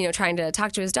is, trying to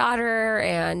talk to his daughter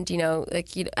and,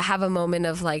 have a moment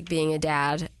of like being a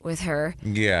dad with her.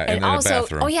 Yeah, and in also, a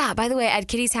bathroom. oh yeah, by the way, at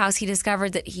Kitty's house, he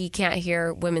discovered that he can't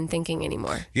hear women thinking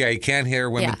anymore. Yeah, he can't hear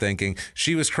women thinking.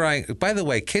 She was crying. By the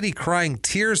way, Kitty crying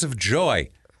tears of joy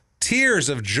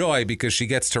because she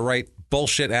gets to write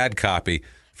bullshit ad copy.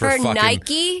 For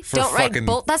Nike? Don't write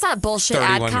that's not bullshit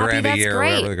ad copy. $31,000 That's a year, great.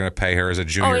 whatever they're going to pay her as a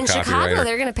junior in copywriter. Chicago,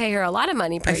 they're going to pay her a lot of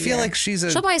money per year. I feel like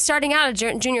she'll probably starting out a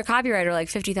junior copywriter like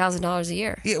 $50,000 a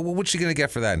year. Yeah, well, what's she going to get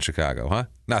for that in Chicago, huh?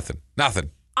 Nothing.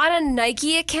 On a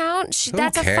Nike account?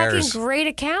 That's cares? a fucking great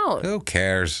account. Who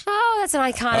cares? Oh, that's an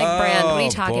iconic brand. What are you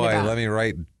talking boy, about? Let me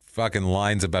write fucking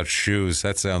lines about shoes.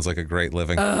 That sounds like a great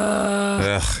living.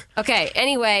 Ugh. Okay,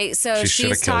 anyway, so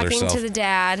she's talking to the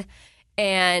dad,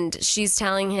 and she's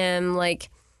telling him, like,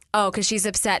 because she's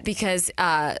upset because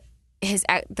that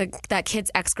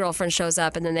kid's ex-girlfriend shows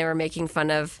up, and then they were making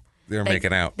fun of... They were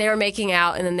making out. They were making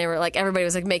out, and then they were like, everybody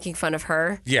was like making fun of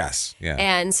her. Yes, yeah.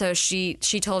 And so she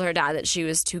told her dad that she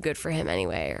was too good for him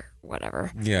anyway, or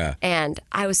whatever. Yeah. And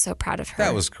I was so proud of her.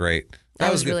 That was great. I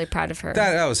was really proud of her.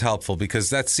 That was helpful because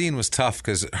that scene was tough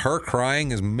because her crying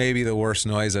is maybe the worst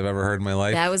noise I've ever heard in my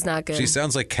life. That was not good. She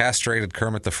sounds like castrated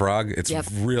Kermit the Frog. It's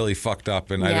really fucked up,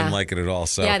 and I didn't like it at all.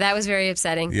 So yeah, that was very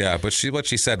upsetting. Yeah, but what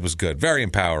she said was good. Very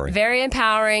empowering. Very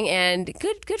empowering and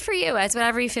good for you. That's what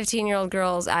every 15-year-old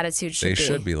girl's attitude should be. They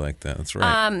should be like that. That's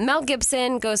right. Mel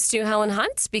Gibson goes to Helen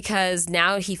Hunt because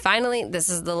now this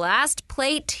is the last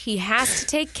plate he has to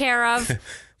take care of.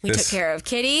 We took care of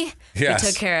Kitty. Yes. We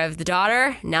took care of the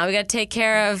daughter. Now we got to take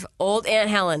care of old Aunt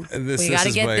Helen. We got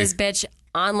to get this bitch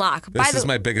on lock. This is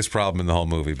my biggest problem in the whole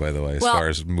movie, by the way, as far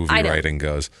as movie writing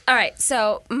goes. All right.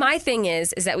 So my thing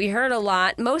is that we heard a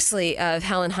lot, mostly of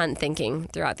Helen Hunt thinking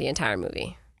throughout the entire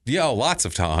movie. Yeah, lots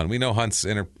of Helen Hunt. We know Hunt's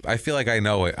I feel like I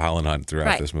know Helen Hunt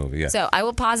throughout this movie. Yeah. So I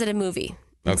will posit a movie.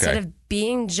 Okay. Instead of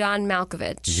being John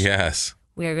Malkovich. Yes.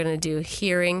 We are going to do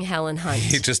Hearing Helen Hunt.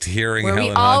 Just hearing Helen Hunt.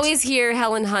 We always hear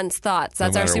Helen Hunt's thoughts.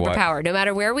 That's our superpower. What. No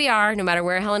matter where we are, no matter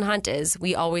where Helen Hunt is,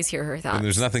 we always hear her thoughts. And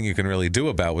there's nothing you can really do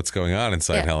about what's going on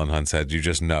inside Helen Hunt's head. You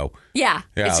just know. Yeah.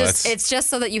 It's just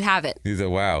so that you have it.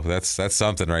 Wow, that's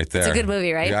something right there. It's a good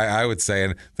movie, right? Yeah, I would say,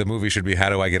 and the movie should be, how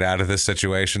do I get out of this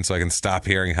situation so I can stop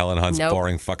hearing Helen Hunt's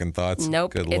boring fucking thoughts?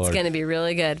 Nope. Good It's Lord. going to be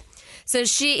really good. So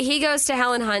he goes to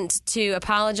Helen Hunt to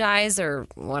apologize or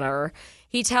whatever.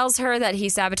 He tells her that he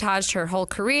sabotaged her whole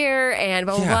career and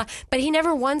blah, blah, blah. But he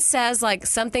never once says, like,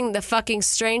 the fucking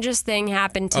strangest thing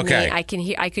happened to me.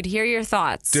 I could hear your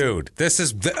thoughts. Dude, this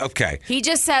is, okay. He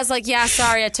just says, like, yeah,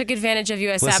 sorry, I took advantage of you.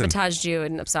 I sabotaged you,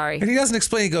 and I'm sorry. And he doesn't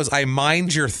explain. He goes, I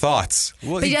mind your thoughts.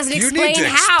 Well, but he doesn't you explain need to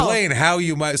how. explain how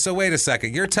you might. So wait a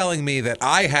second. You're telling me that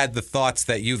I had the thoughts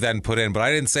that you then put in, but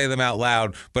I didn't say them out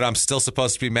loud, but I'm still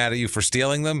supposed to be mad at you for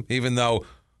stealing them, even though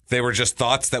they were just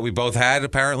thoughts that we both had,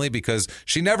 apparently, because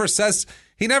he never says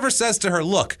to her,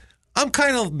 look, I'm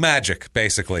kind of magic,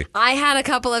 basically. I had a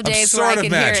couple of days where I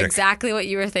could hear exactly what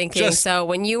you were thinking. So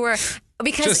when you were,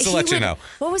 because just to let you know.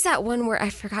 What was that one where I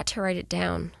forgot to write it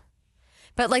down?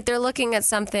 But like they're looking at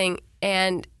something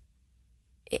and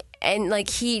like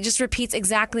he just repeats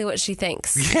exactly what she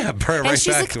thinks. Yeah, right back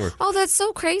like, to her. Oh, that's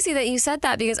so crazy that you said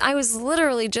that because I was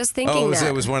literally just thinking that.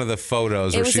 It was one of the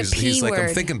photos where he's like,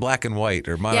 I'm thinking black and white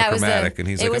or monochromatic, and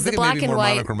he's like, I'm thinking maybe more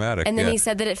monochromatic. And then he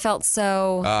said that it felt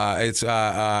so.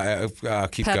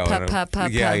 Keep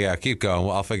going. Yeah, keep going.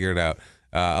 Well, I'll figure it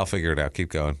out. Keep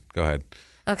going. Go ahead.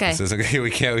 Okay. We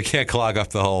can't clog up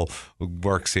the whole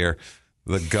works here.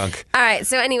 The gunk. All right.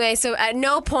 So anyway, so at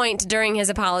no point during his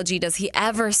apology does he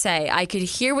ever say, "I could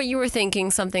hear what you were thinking.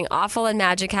 Something awful and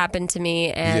magic happened to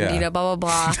me," and blah blah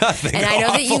blah. Nothing and I know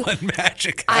awful that and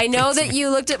magic. I know that you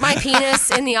looked at my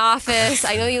penis in the office.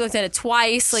 I know you looked at it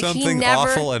twice. Like Something he never.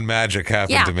 awful and magic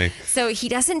happened to me. So he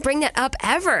doesn't bring that up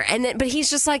ever, and then, but he's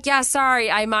just like, "Yeah,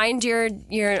 sorry, I mined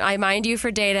I mined you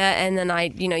for data, and then I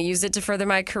used it to further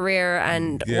my career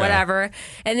and whatever."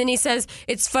 And then he says,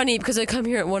 "It's funny because I come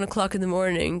here at 1:00 in the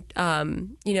morning,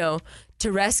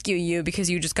 to rescue you because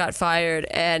you just got fired,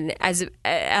 and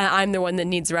I'm the one that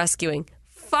needs rescuing."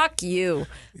 Fuck you.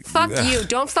 Fuck you.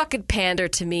 Don't fucking pander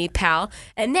to me, pal.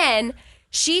 And then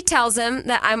she tells him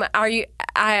that You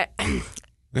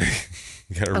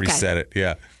gotta reset it.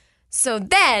 Yeah. So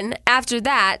then after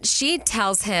that, she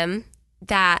tells him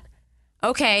that,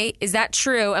 okay, is that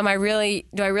true? Do I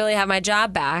really have my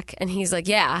job back? And he's like,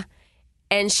 yeah.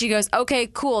 And she goes, okay,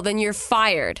 cool. Then you're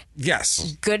fired.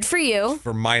 Yes. Good for you.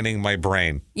 For mining my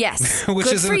brain. Yes. Which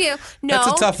good for you. No.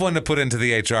 That's a tough one to put into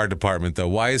the HR department, though.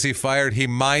 Why is he fired? He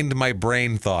mined my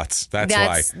brain thoughts. That's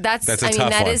why. That's a tough one.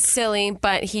 That is silly,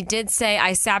 but he did say,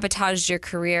 I sabotaged your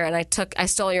career and I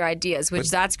stole your ideas,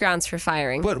 that's grounds for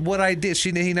firing. But what ideas?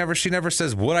 She never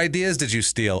says, what ideas did you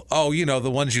steal? Oh, the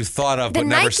ones you thought of but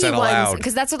never said aloud.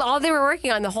 Because that's what all they were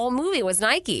working on. The whole movie was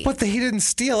Nike. But he didn't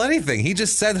steal anything. He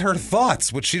just said her thoughts,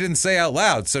 which she didn't say out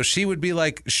loud. So she would be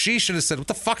like, she should have said, what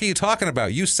the fuck are you talking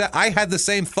about? You said, I had the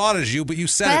same thought as you, but you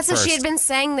said it first. That's what she had been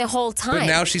saying the whole time. But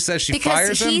now she says she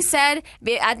fires him? Because he said,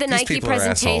 at the Nike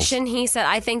presentation, he said,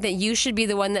 I think that you should be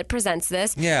the one that presents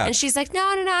this. Yeah. And she's like,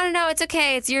 no, it's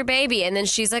okay. It's your baby. And then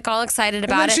she's like all excited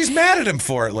about it. She's mad at him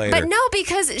for it later. But no,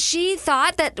 because she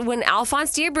thought that when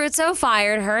Alphonse D'Abruzzo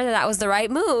fired her, that was the right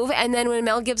move. And then when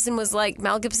Mel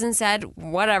Gibson said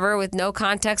whatever with no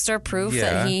context or proof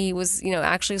that he was,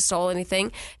 actually stole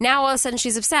anything. Now all of a sudden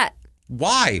she's upset.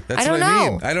 Why? That's what I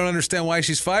mean. I don't understand why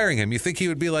she's firing him. You think he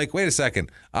would be like, wait a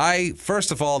second. I, first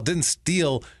of all, didn't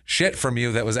steal shit from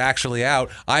you that was actually out.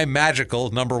 I'm magical,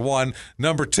 number one.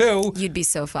 Number two. You'd be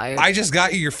so fired. I just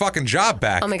got you your fucking job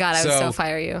back. Oh my God, I would so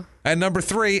fire you. And number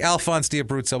three, Alphonse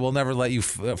D'Abruzzo will never let you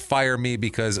fire me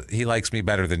because he likes me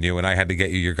better than you and I had to get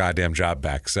you your goddamn job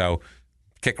back. So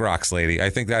kick rocks, lady. I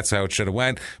think that's how it should have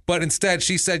went. But instead,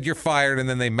 she said you're fired, and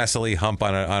then they messily hump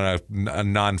on a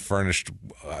non-furnished,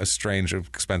 strange,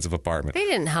 expensive apartment. They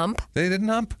didn't hump. They didn't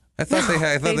hump? I thought they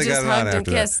got it on after and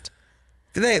kissed.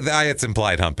 that. It's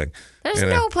implied humping. There's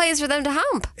no place for them to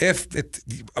hump. If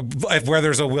where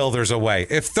there's a will, there's a way.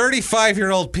 If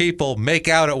 35-year-old people make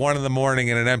out at 1 a.m.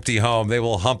 in an empty home, they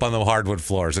will hump on the hardwood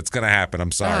floors. It's going to happen.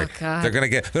 I'm sorry. Oh, God.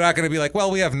 They're not going to be like,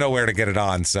 well, we have nowhere to get it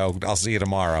on, so I'll see you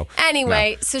tomorrow.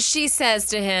 Anyway, So she says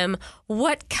to him,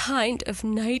 what kind of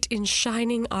knight in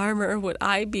shining armor would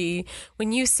I be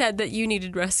when you said that you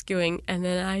needed rescuing, and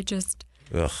then I just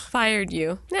fired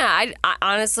you? Yeah, I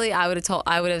honestly, I would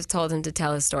have told him to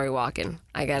tell his story walking.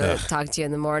 I gotta talk to you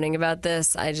in the morning about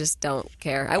this. I just don't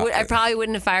care. I probably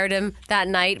wouldn't have fired him that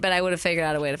night, but I would have figured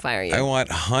out a way to fire you. I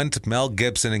want Hunt, Mel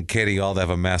Gibson, and Kitty all to have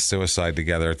a mass suicide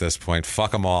together at this point.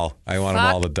 Fuck them all. I want them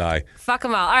all to die. Fuck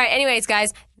them all. All right. Anyways,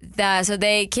 guys, so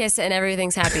they kiss and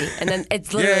everything's happy, and then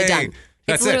it's literally done.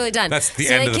 It's literally done. That's the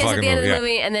end of the fucking movie. So they kiss at the end of the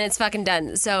movie, and then it's fucking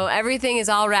done. So everything is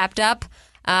all wrapped up.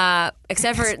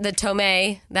 Except for the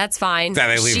Tomei, that's fine.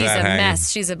 She's a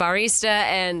mess. She's a barista,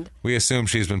 and we assume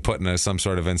she's been put in some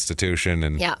sort of institution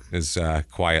and is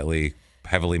quietly,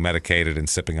 heavily medicated and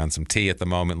sipping on some tea at the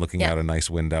moment, looking out a nice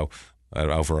window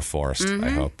over a forest. I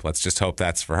hope. Let's just hope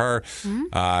that's for her.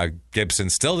 Gibson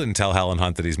still didn't tell Helen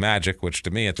Hunt that he's magic, which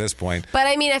to me at this point. But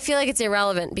I mean, I feel like it's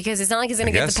irrelevant because it's not like he's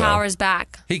going to get the powers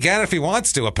back. He can if he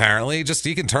wants to. Apparently,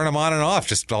 he can turn them on and off.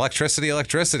 Just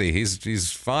electricity.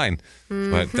 He's fine.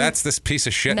 But that's this piece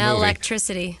of shit movie.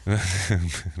 Electricity.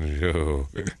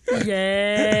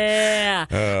 Yeah.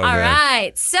 All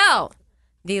right. So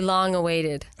the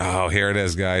long-awaited. Oh, here it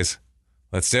is, guys.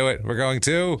 Let's do it. We're going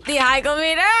to the Heigl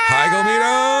Meter. Heigl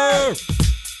Meter.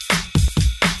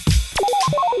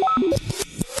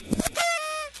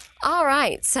 All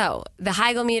right. So the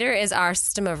Heigl Meter is our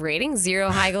system of rating. 0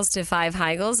 Heigls to 5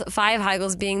 Heigls. 5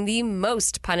 Heigls being the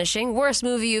most punishing, worst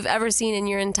movie you've ever seen in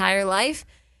your entire life.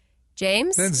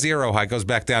 James? Then 0 high goes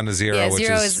back down to 0. Yeah,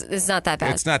 0 is not that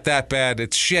bad. It's not that bad.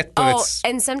 It's shit, but it's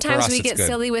and sometimes we get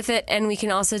silly with it, and we can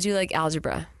also do like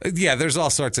algebra. Yeah, there's all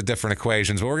sorts of different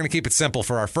equations, but we're going to keep it simple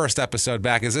for our first episode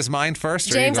back. Is this mine first?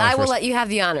 Or James, I will first? let you have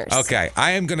the honors. Okay,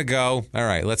 I am going to go. All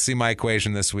right, let's see my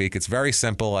equation this week. It's very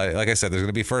simple. Like I said, there's going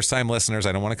to be first-time listeners.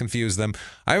 I don't want to confuse them.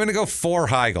 I'm going to go 4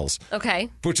 Heigls. Okay.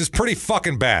 Which is pretty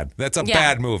fucking bad. That's a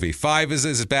bad movie. 5 is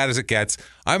as bad as it gets.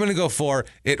 I'm going to go 4.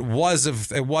 It was a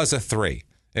 3.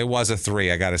 It was a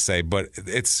 3, I got to say. But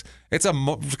it's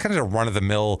kind of a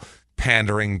run-of-the-mill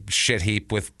pandering shit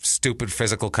heap with stupid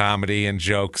physical comedy and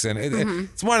jokes. And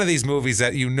it's one of these movies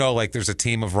that like there's a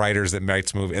team of writers that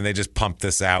writes movie and they just pump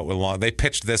this out. They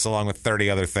pitched this along with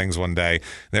 30 other things one day.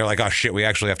 They're like, oh, shit, we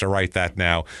actually have to write that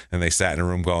now. And they sat in a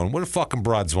room going, what do fucking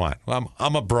broads want? Well,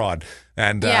 I'm a broad.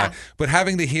 And but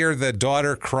having to hear the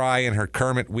daughter cry in her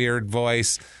Kermit weird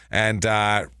voice and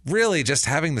really just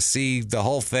having to see the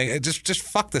whole thing, it just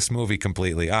fuck this movie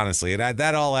completely, honestly.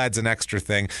 That all adds an extra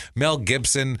thing. Mel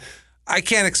Gibson, I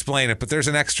can't explain it, but there's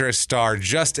an extra star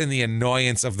just in the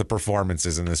annoyance of the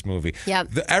performances in this movie.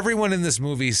 Yep. Everyone in this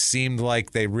movie seemed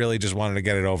like they really just wanted to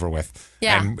get it over with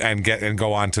and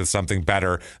go on to something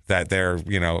better that they're,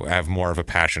 have more of a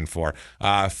passion for.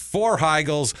 4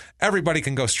 Heigls. Everybody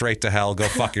can go straight to hell. Go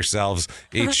fuck yourselves.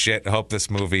 Eat shit. Hope this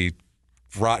movie,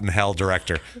 rotten hell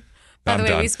director. By the way,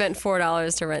 done. we spent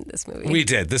 $4 to rent this movie. We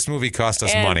did. This movie cost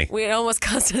us and money. It almost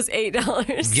cost us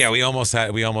 $8.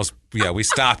 Yeah, we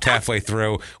stopped halfway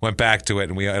through, went back to it,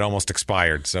 and it almost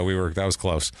expired. So that was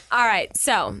close. All right.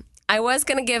 So I was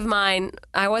going to give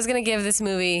this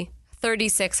movie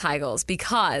 36 Heigls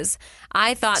because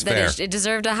I thought that it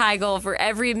deserved a Heigl for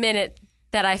every minute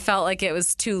that I felt like it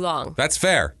was too long. That's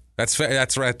fair. That's fair.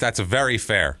 That's right. That's very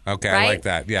fair. Okay, right? I like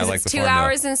that. Yeah, I like the it's 2 formula.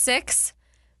 hours and 6.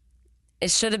 It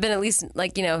should have been at least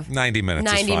 90 minutes. 90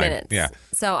 minutes. Yeah.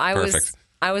 So I was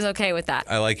okay with that.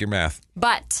 I like your math.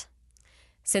 But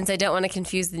since I don't want to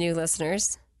confuse the new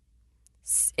listeners,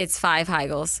 it's 5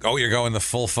 Heigls. Oh, you're going the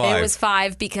full 5. It was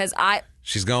 5 because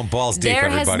she's going balls deep, there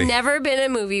everybody. has never been a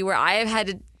movie where I have had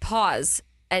to pause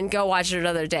and go watch it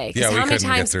another day. Yeah, we couldn't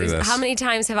get through this. How many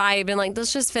times have I been like,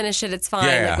 let's just finish it, it's fine,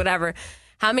 Yeah. whatever.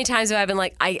 How many times have I been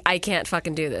like, I can't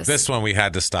fucking do this? This one we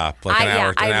had to stop. An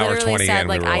hour 20 in,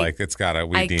 we were like, we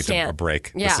need a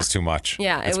break. Yeah. This is too much.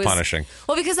 Yeah, it's punishing.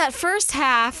 Well, because that first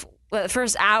half, the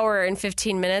first hour and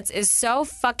 15 minutes is so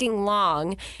fucking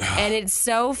long and it's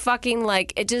so fucking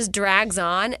it just drags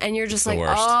on and you're just like,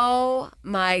 worst. oh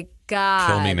my God.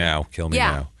 Kill me now.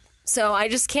 Yeah. So I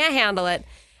just can't handle it.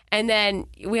 And then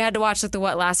we had to watch the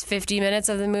last 50 minutes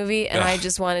of the movie and I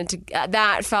just wanted to,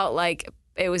 that felt like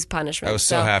it was punishment. I was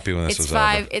so happy when this was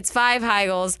over. It's 5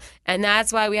 Heigls, and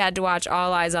that's why we had to watch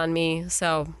All Eyes on Me.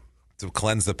 So to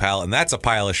cleanse the palate, and that's a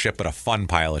pile of shit, but a fun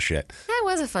pile of shit. that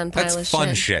was a fun pile of shit. That's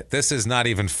fun shit. This is not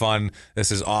even fun. This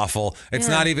is awful. It's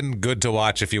not even good to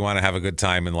watch if you want to have a good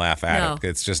time and laugh at it.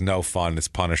 It's just no fun. It's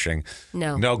punishing.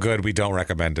 No good. We don't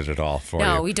recommend it at all for you.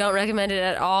 No, we don't recommend it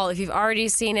at all. If you've already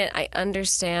seen it, I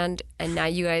understand. And now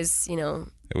you guys,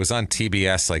 It was on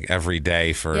TBS every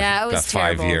day for about 5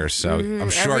 terrible. years, so I'm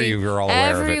sure you were all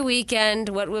aware of it. Every weekend,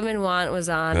 What Women Want was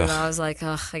on, and I was like,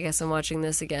 I guess I'm watching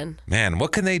this again. Man,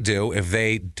 what can they do if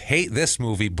they hate this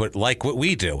movie but like what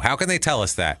we do? How can they tell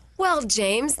us that? Well,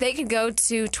 James, they could go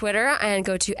to Twitter and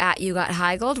go to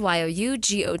 @YouGotHeigled,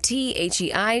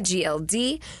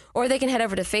 YOUGOTHEIGLD, or they can head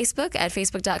over to Facebook at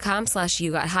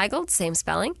facebook.com/YouGotHeigled, same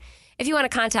spelling. If you want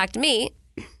to contact me,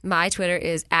 my Twitter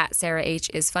is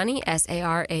 @SarahHisFunny,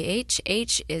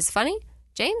 SarahH is funny.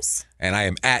 James? And I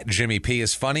am @JimmyP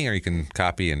is funny, or you can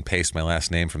copy and paste my last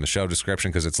name from the show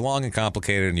description because it's long and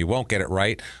complicated and you won't get it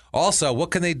right. Also, what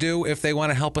can they do if they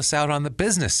want to help us out on the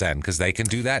business end? Because they can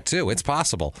do that too. It's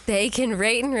possible. They can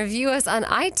rate and review us on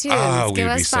iTunes. Oh, Give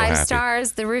we'd be us so 5 happy.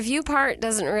 stars. The review part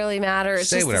doesn't really matter. It's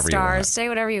Say just the whatever you stars. want. Say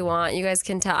whatever you want. You guys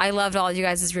can tell. I loved all you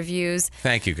guys' reviews.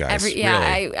 Thank you guys. Really,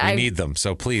 we I need them.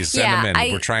 So please send them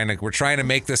in. We're trying to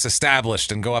make this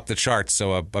established and go up the charts.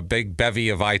 So a big bevy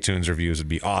of iTunes reviews would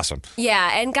be awesome.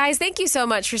 Yeah, and guys, thank you so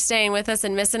much for staying with us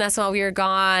and missing us while we were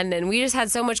gone. And we just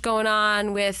had so much going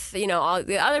on with all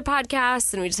the other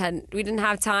podcasts, and we didn't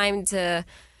have time to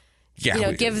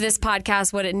give this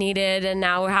podcast what it needed. And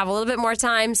now we have a little bit more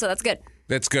time, so that's good.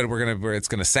 That's good. It's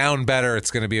gonna sound better. It's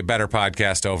gonna be a better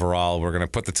podcast overall. We're gonna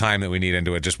put the time that we need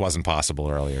into it. It just wasn't possible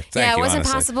earlier. Thank you, it wasn't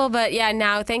honestly. possible, but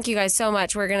now thank you guys so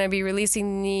much. We're gonna be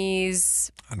releasing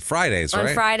these on Fridays, right?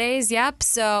 On Fridays, yep.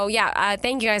 So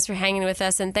thank you guys for hanging with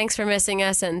us, and thanks for missing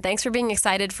us, and thanks for being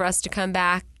excited for us to come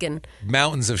back. And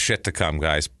mountains of shit to come,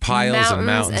 guys. Piles and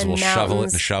mountains. We'll shovel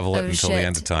it and shovel it until the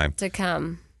end of time. To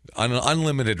come.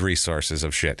 Unlimited resources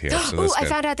of shit here. So I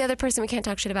found out the other person we can't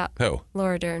talk shit about. Who?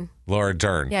 Laura Dern. Laura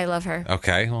Dern. Yeah, I love her.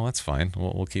 Okay, well, that's fine.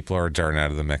 We'll keep Laura Dern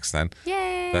out of the mix then.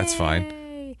 Yay. That's fine.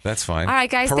 All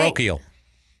right, guys. Parochial.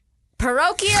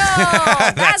 Parochial.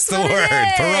 That's the what word.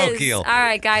 It is. Parochial. All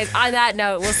right, guys. On that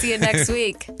note, we'll see you next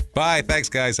week. Bye. Thanks,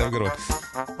 guys. Have a good one.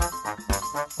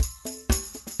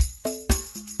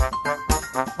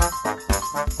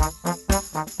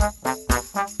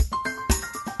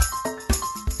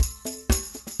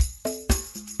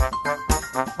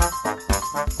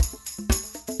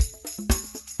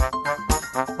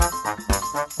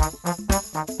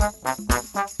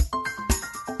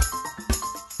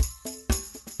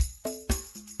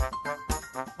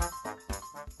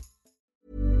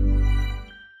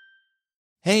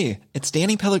 Hey, it's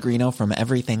Danny Pellegrino from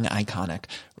Everything Iconic.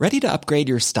 Ready to upgrade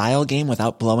your style game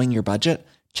without blowing your budget?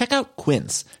 Check out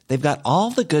Quince. They've got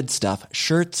all the good stuff,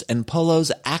 shirts and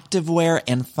polos, activewear,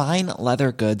 and fine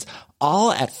leather goods,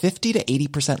 all at 50 to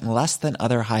 80% less than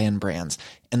other high-end brands.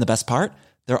 And the best part?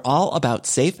 They're all about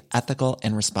safe, ethical,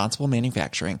 and responsible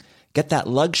manufacturing. Get that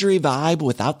luxury vibe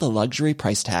without the luxury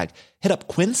price tag. Hit up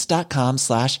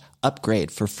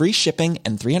quince.com/upgrade for free shipping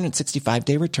and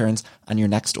 365-day returns on your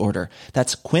next order.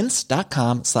 That's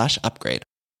quince.com/upgrade.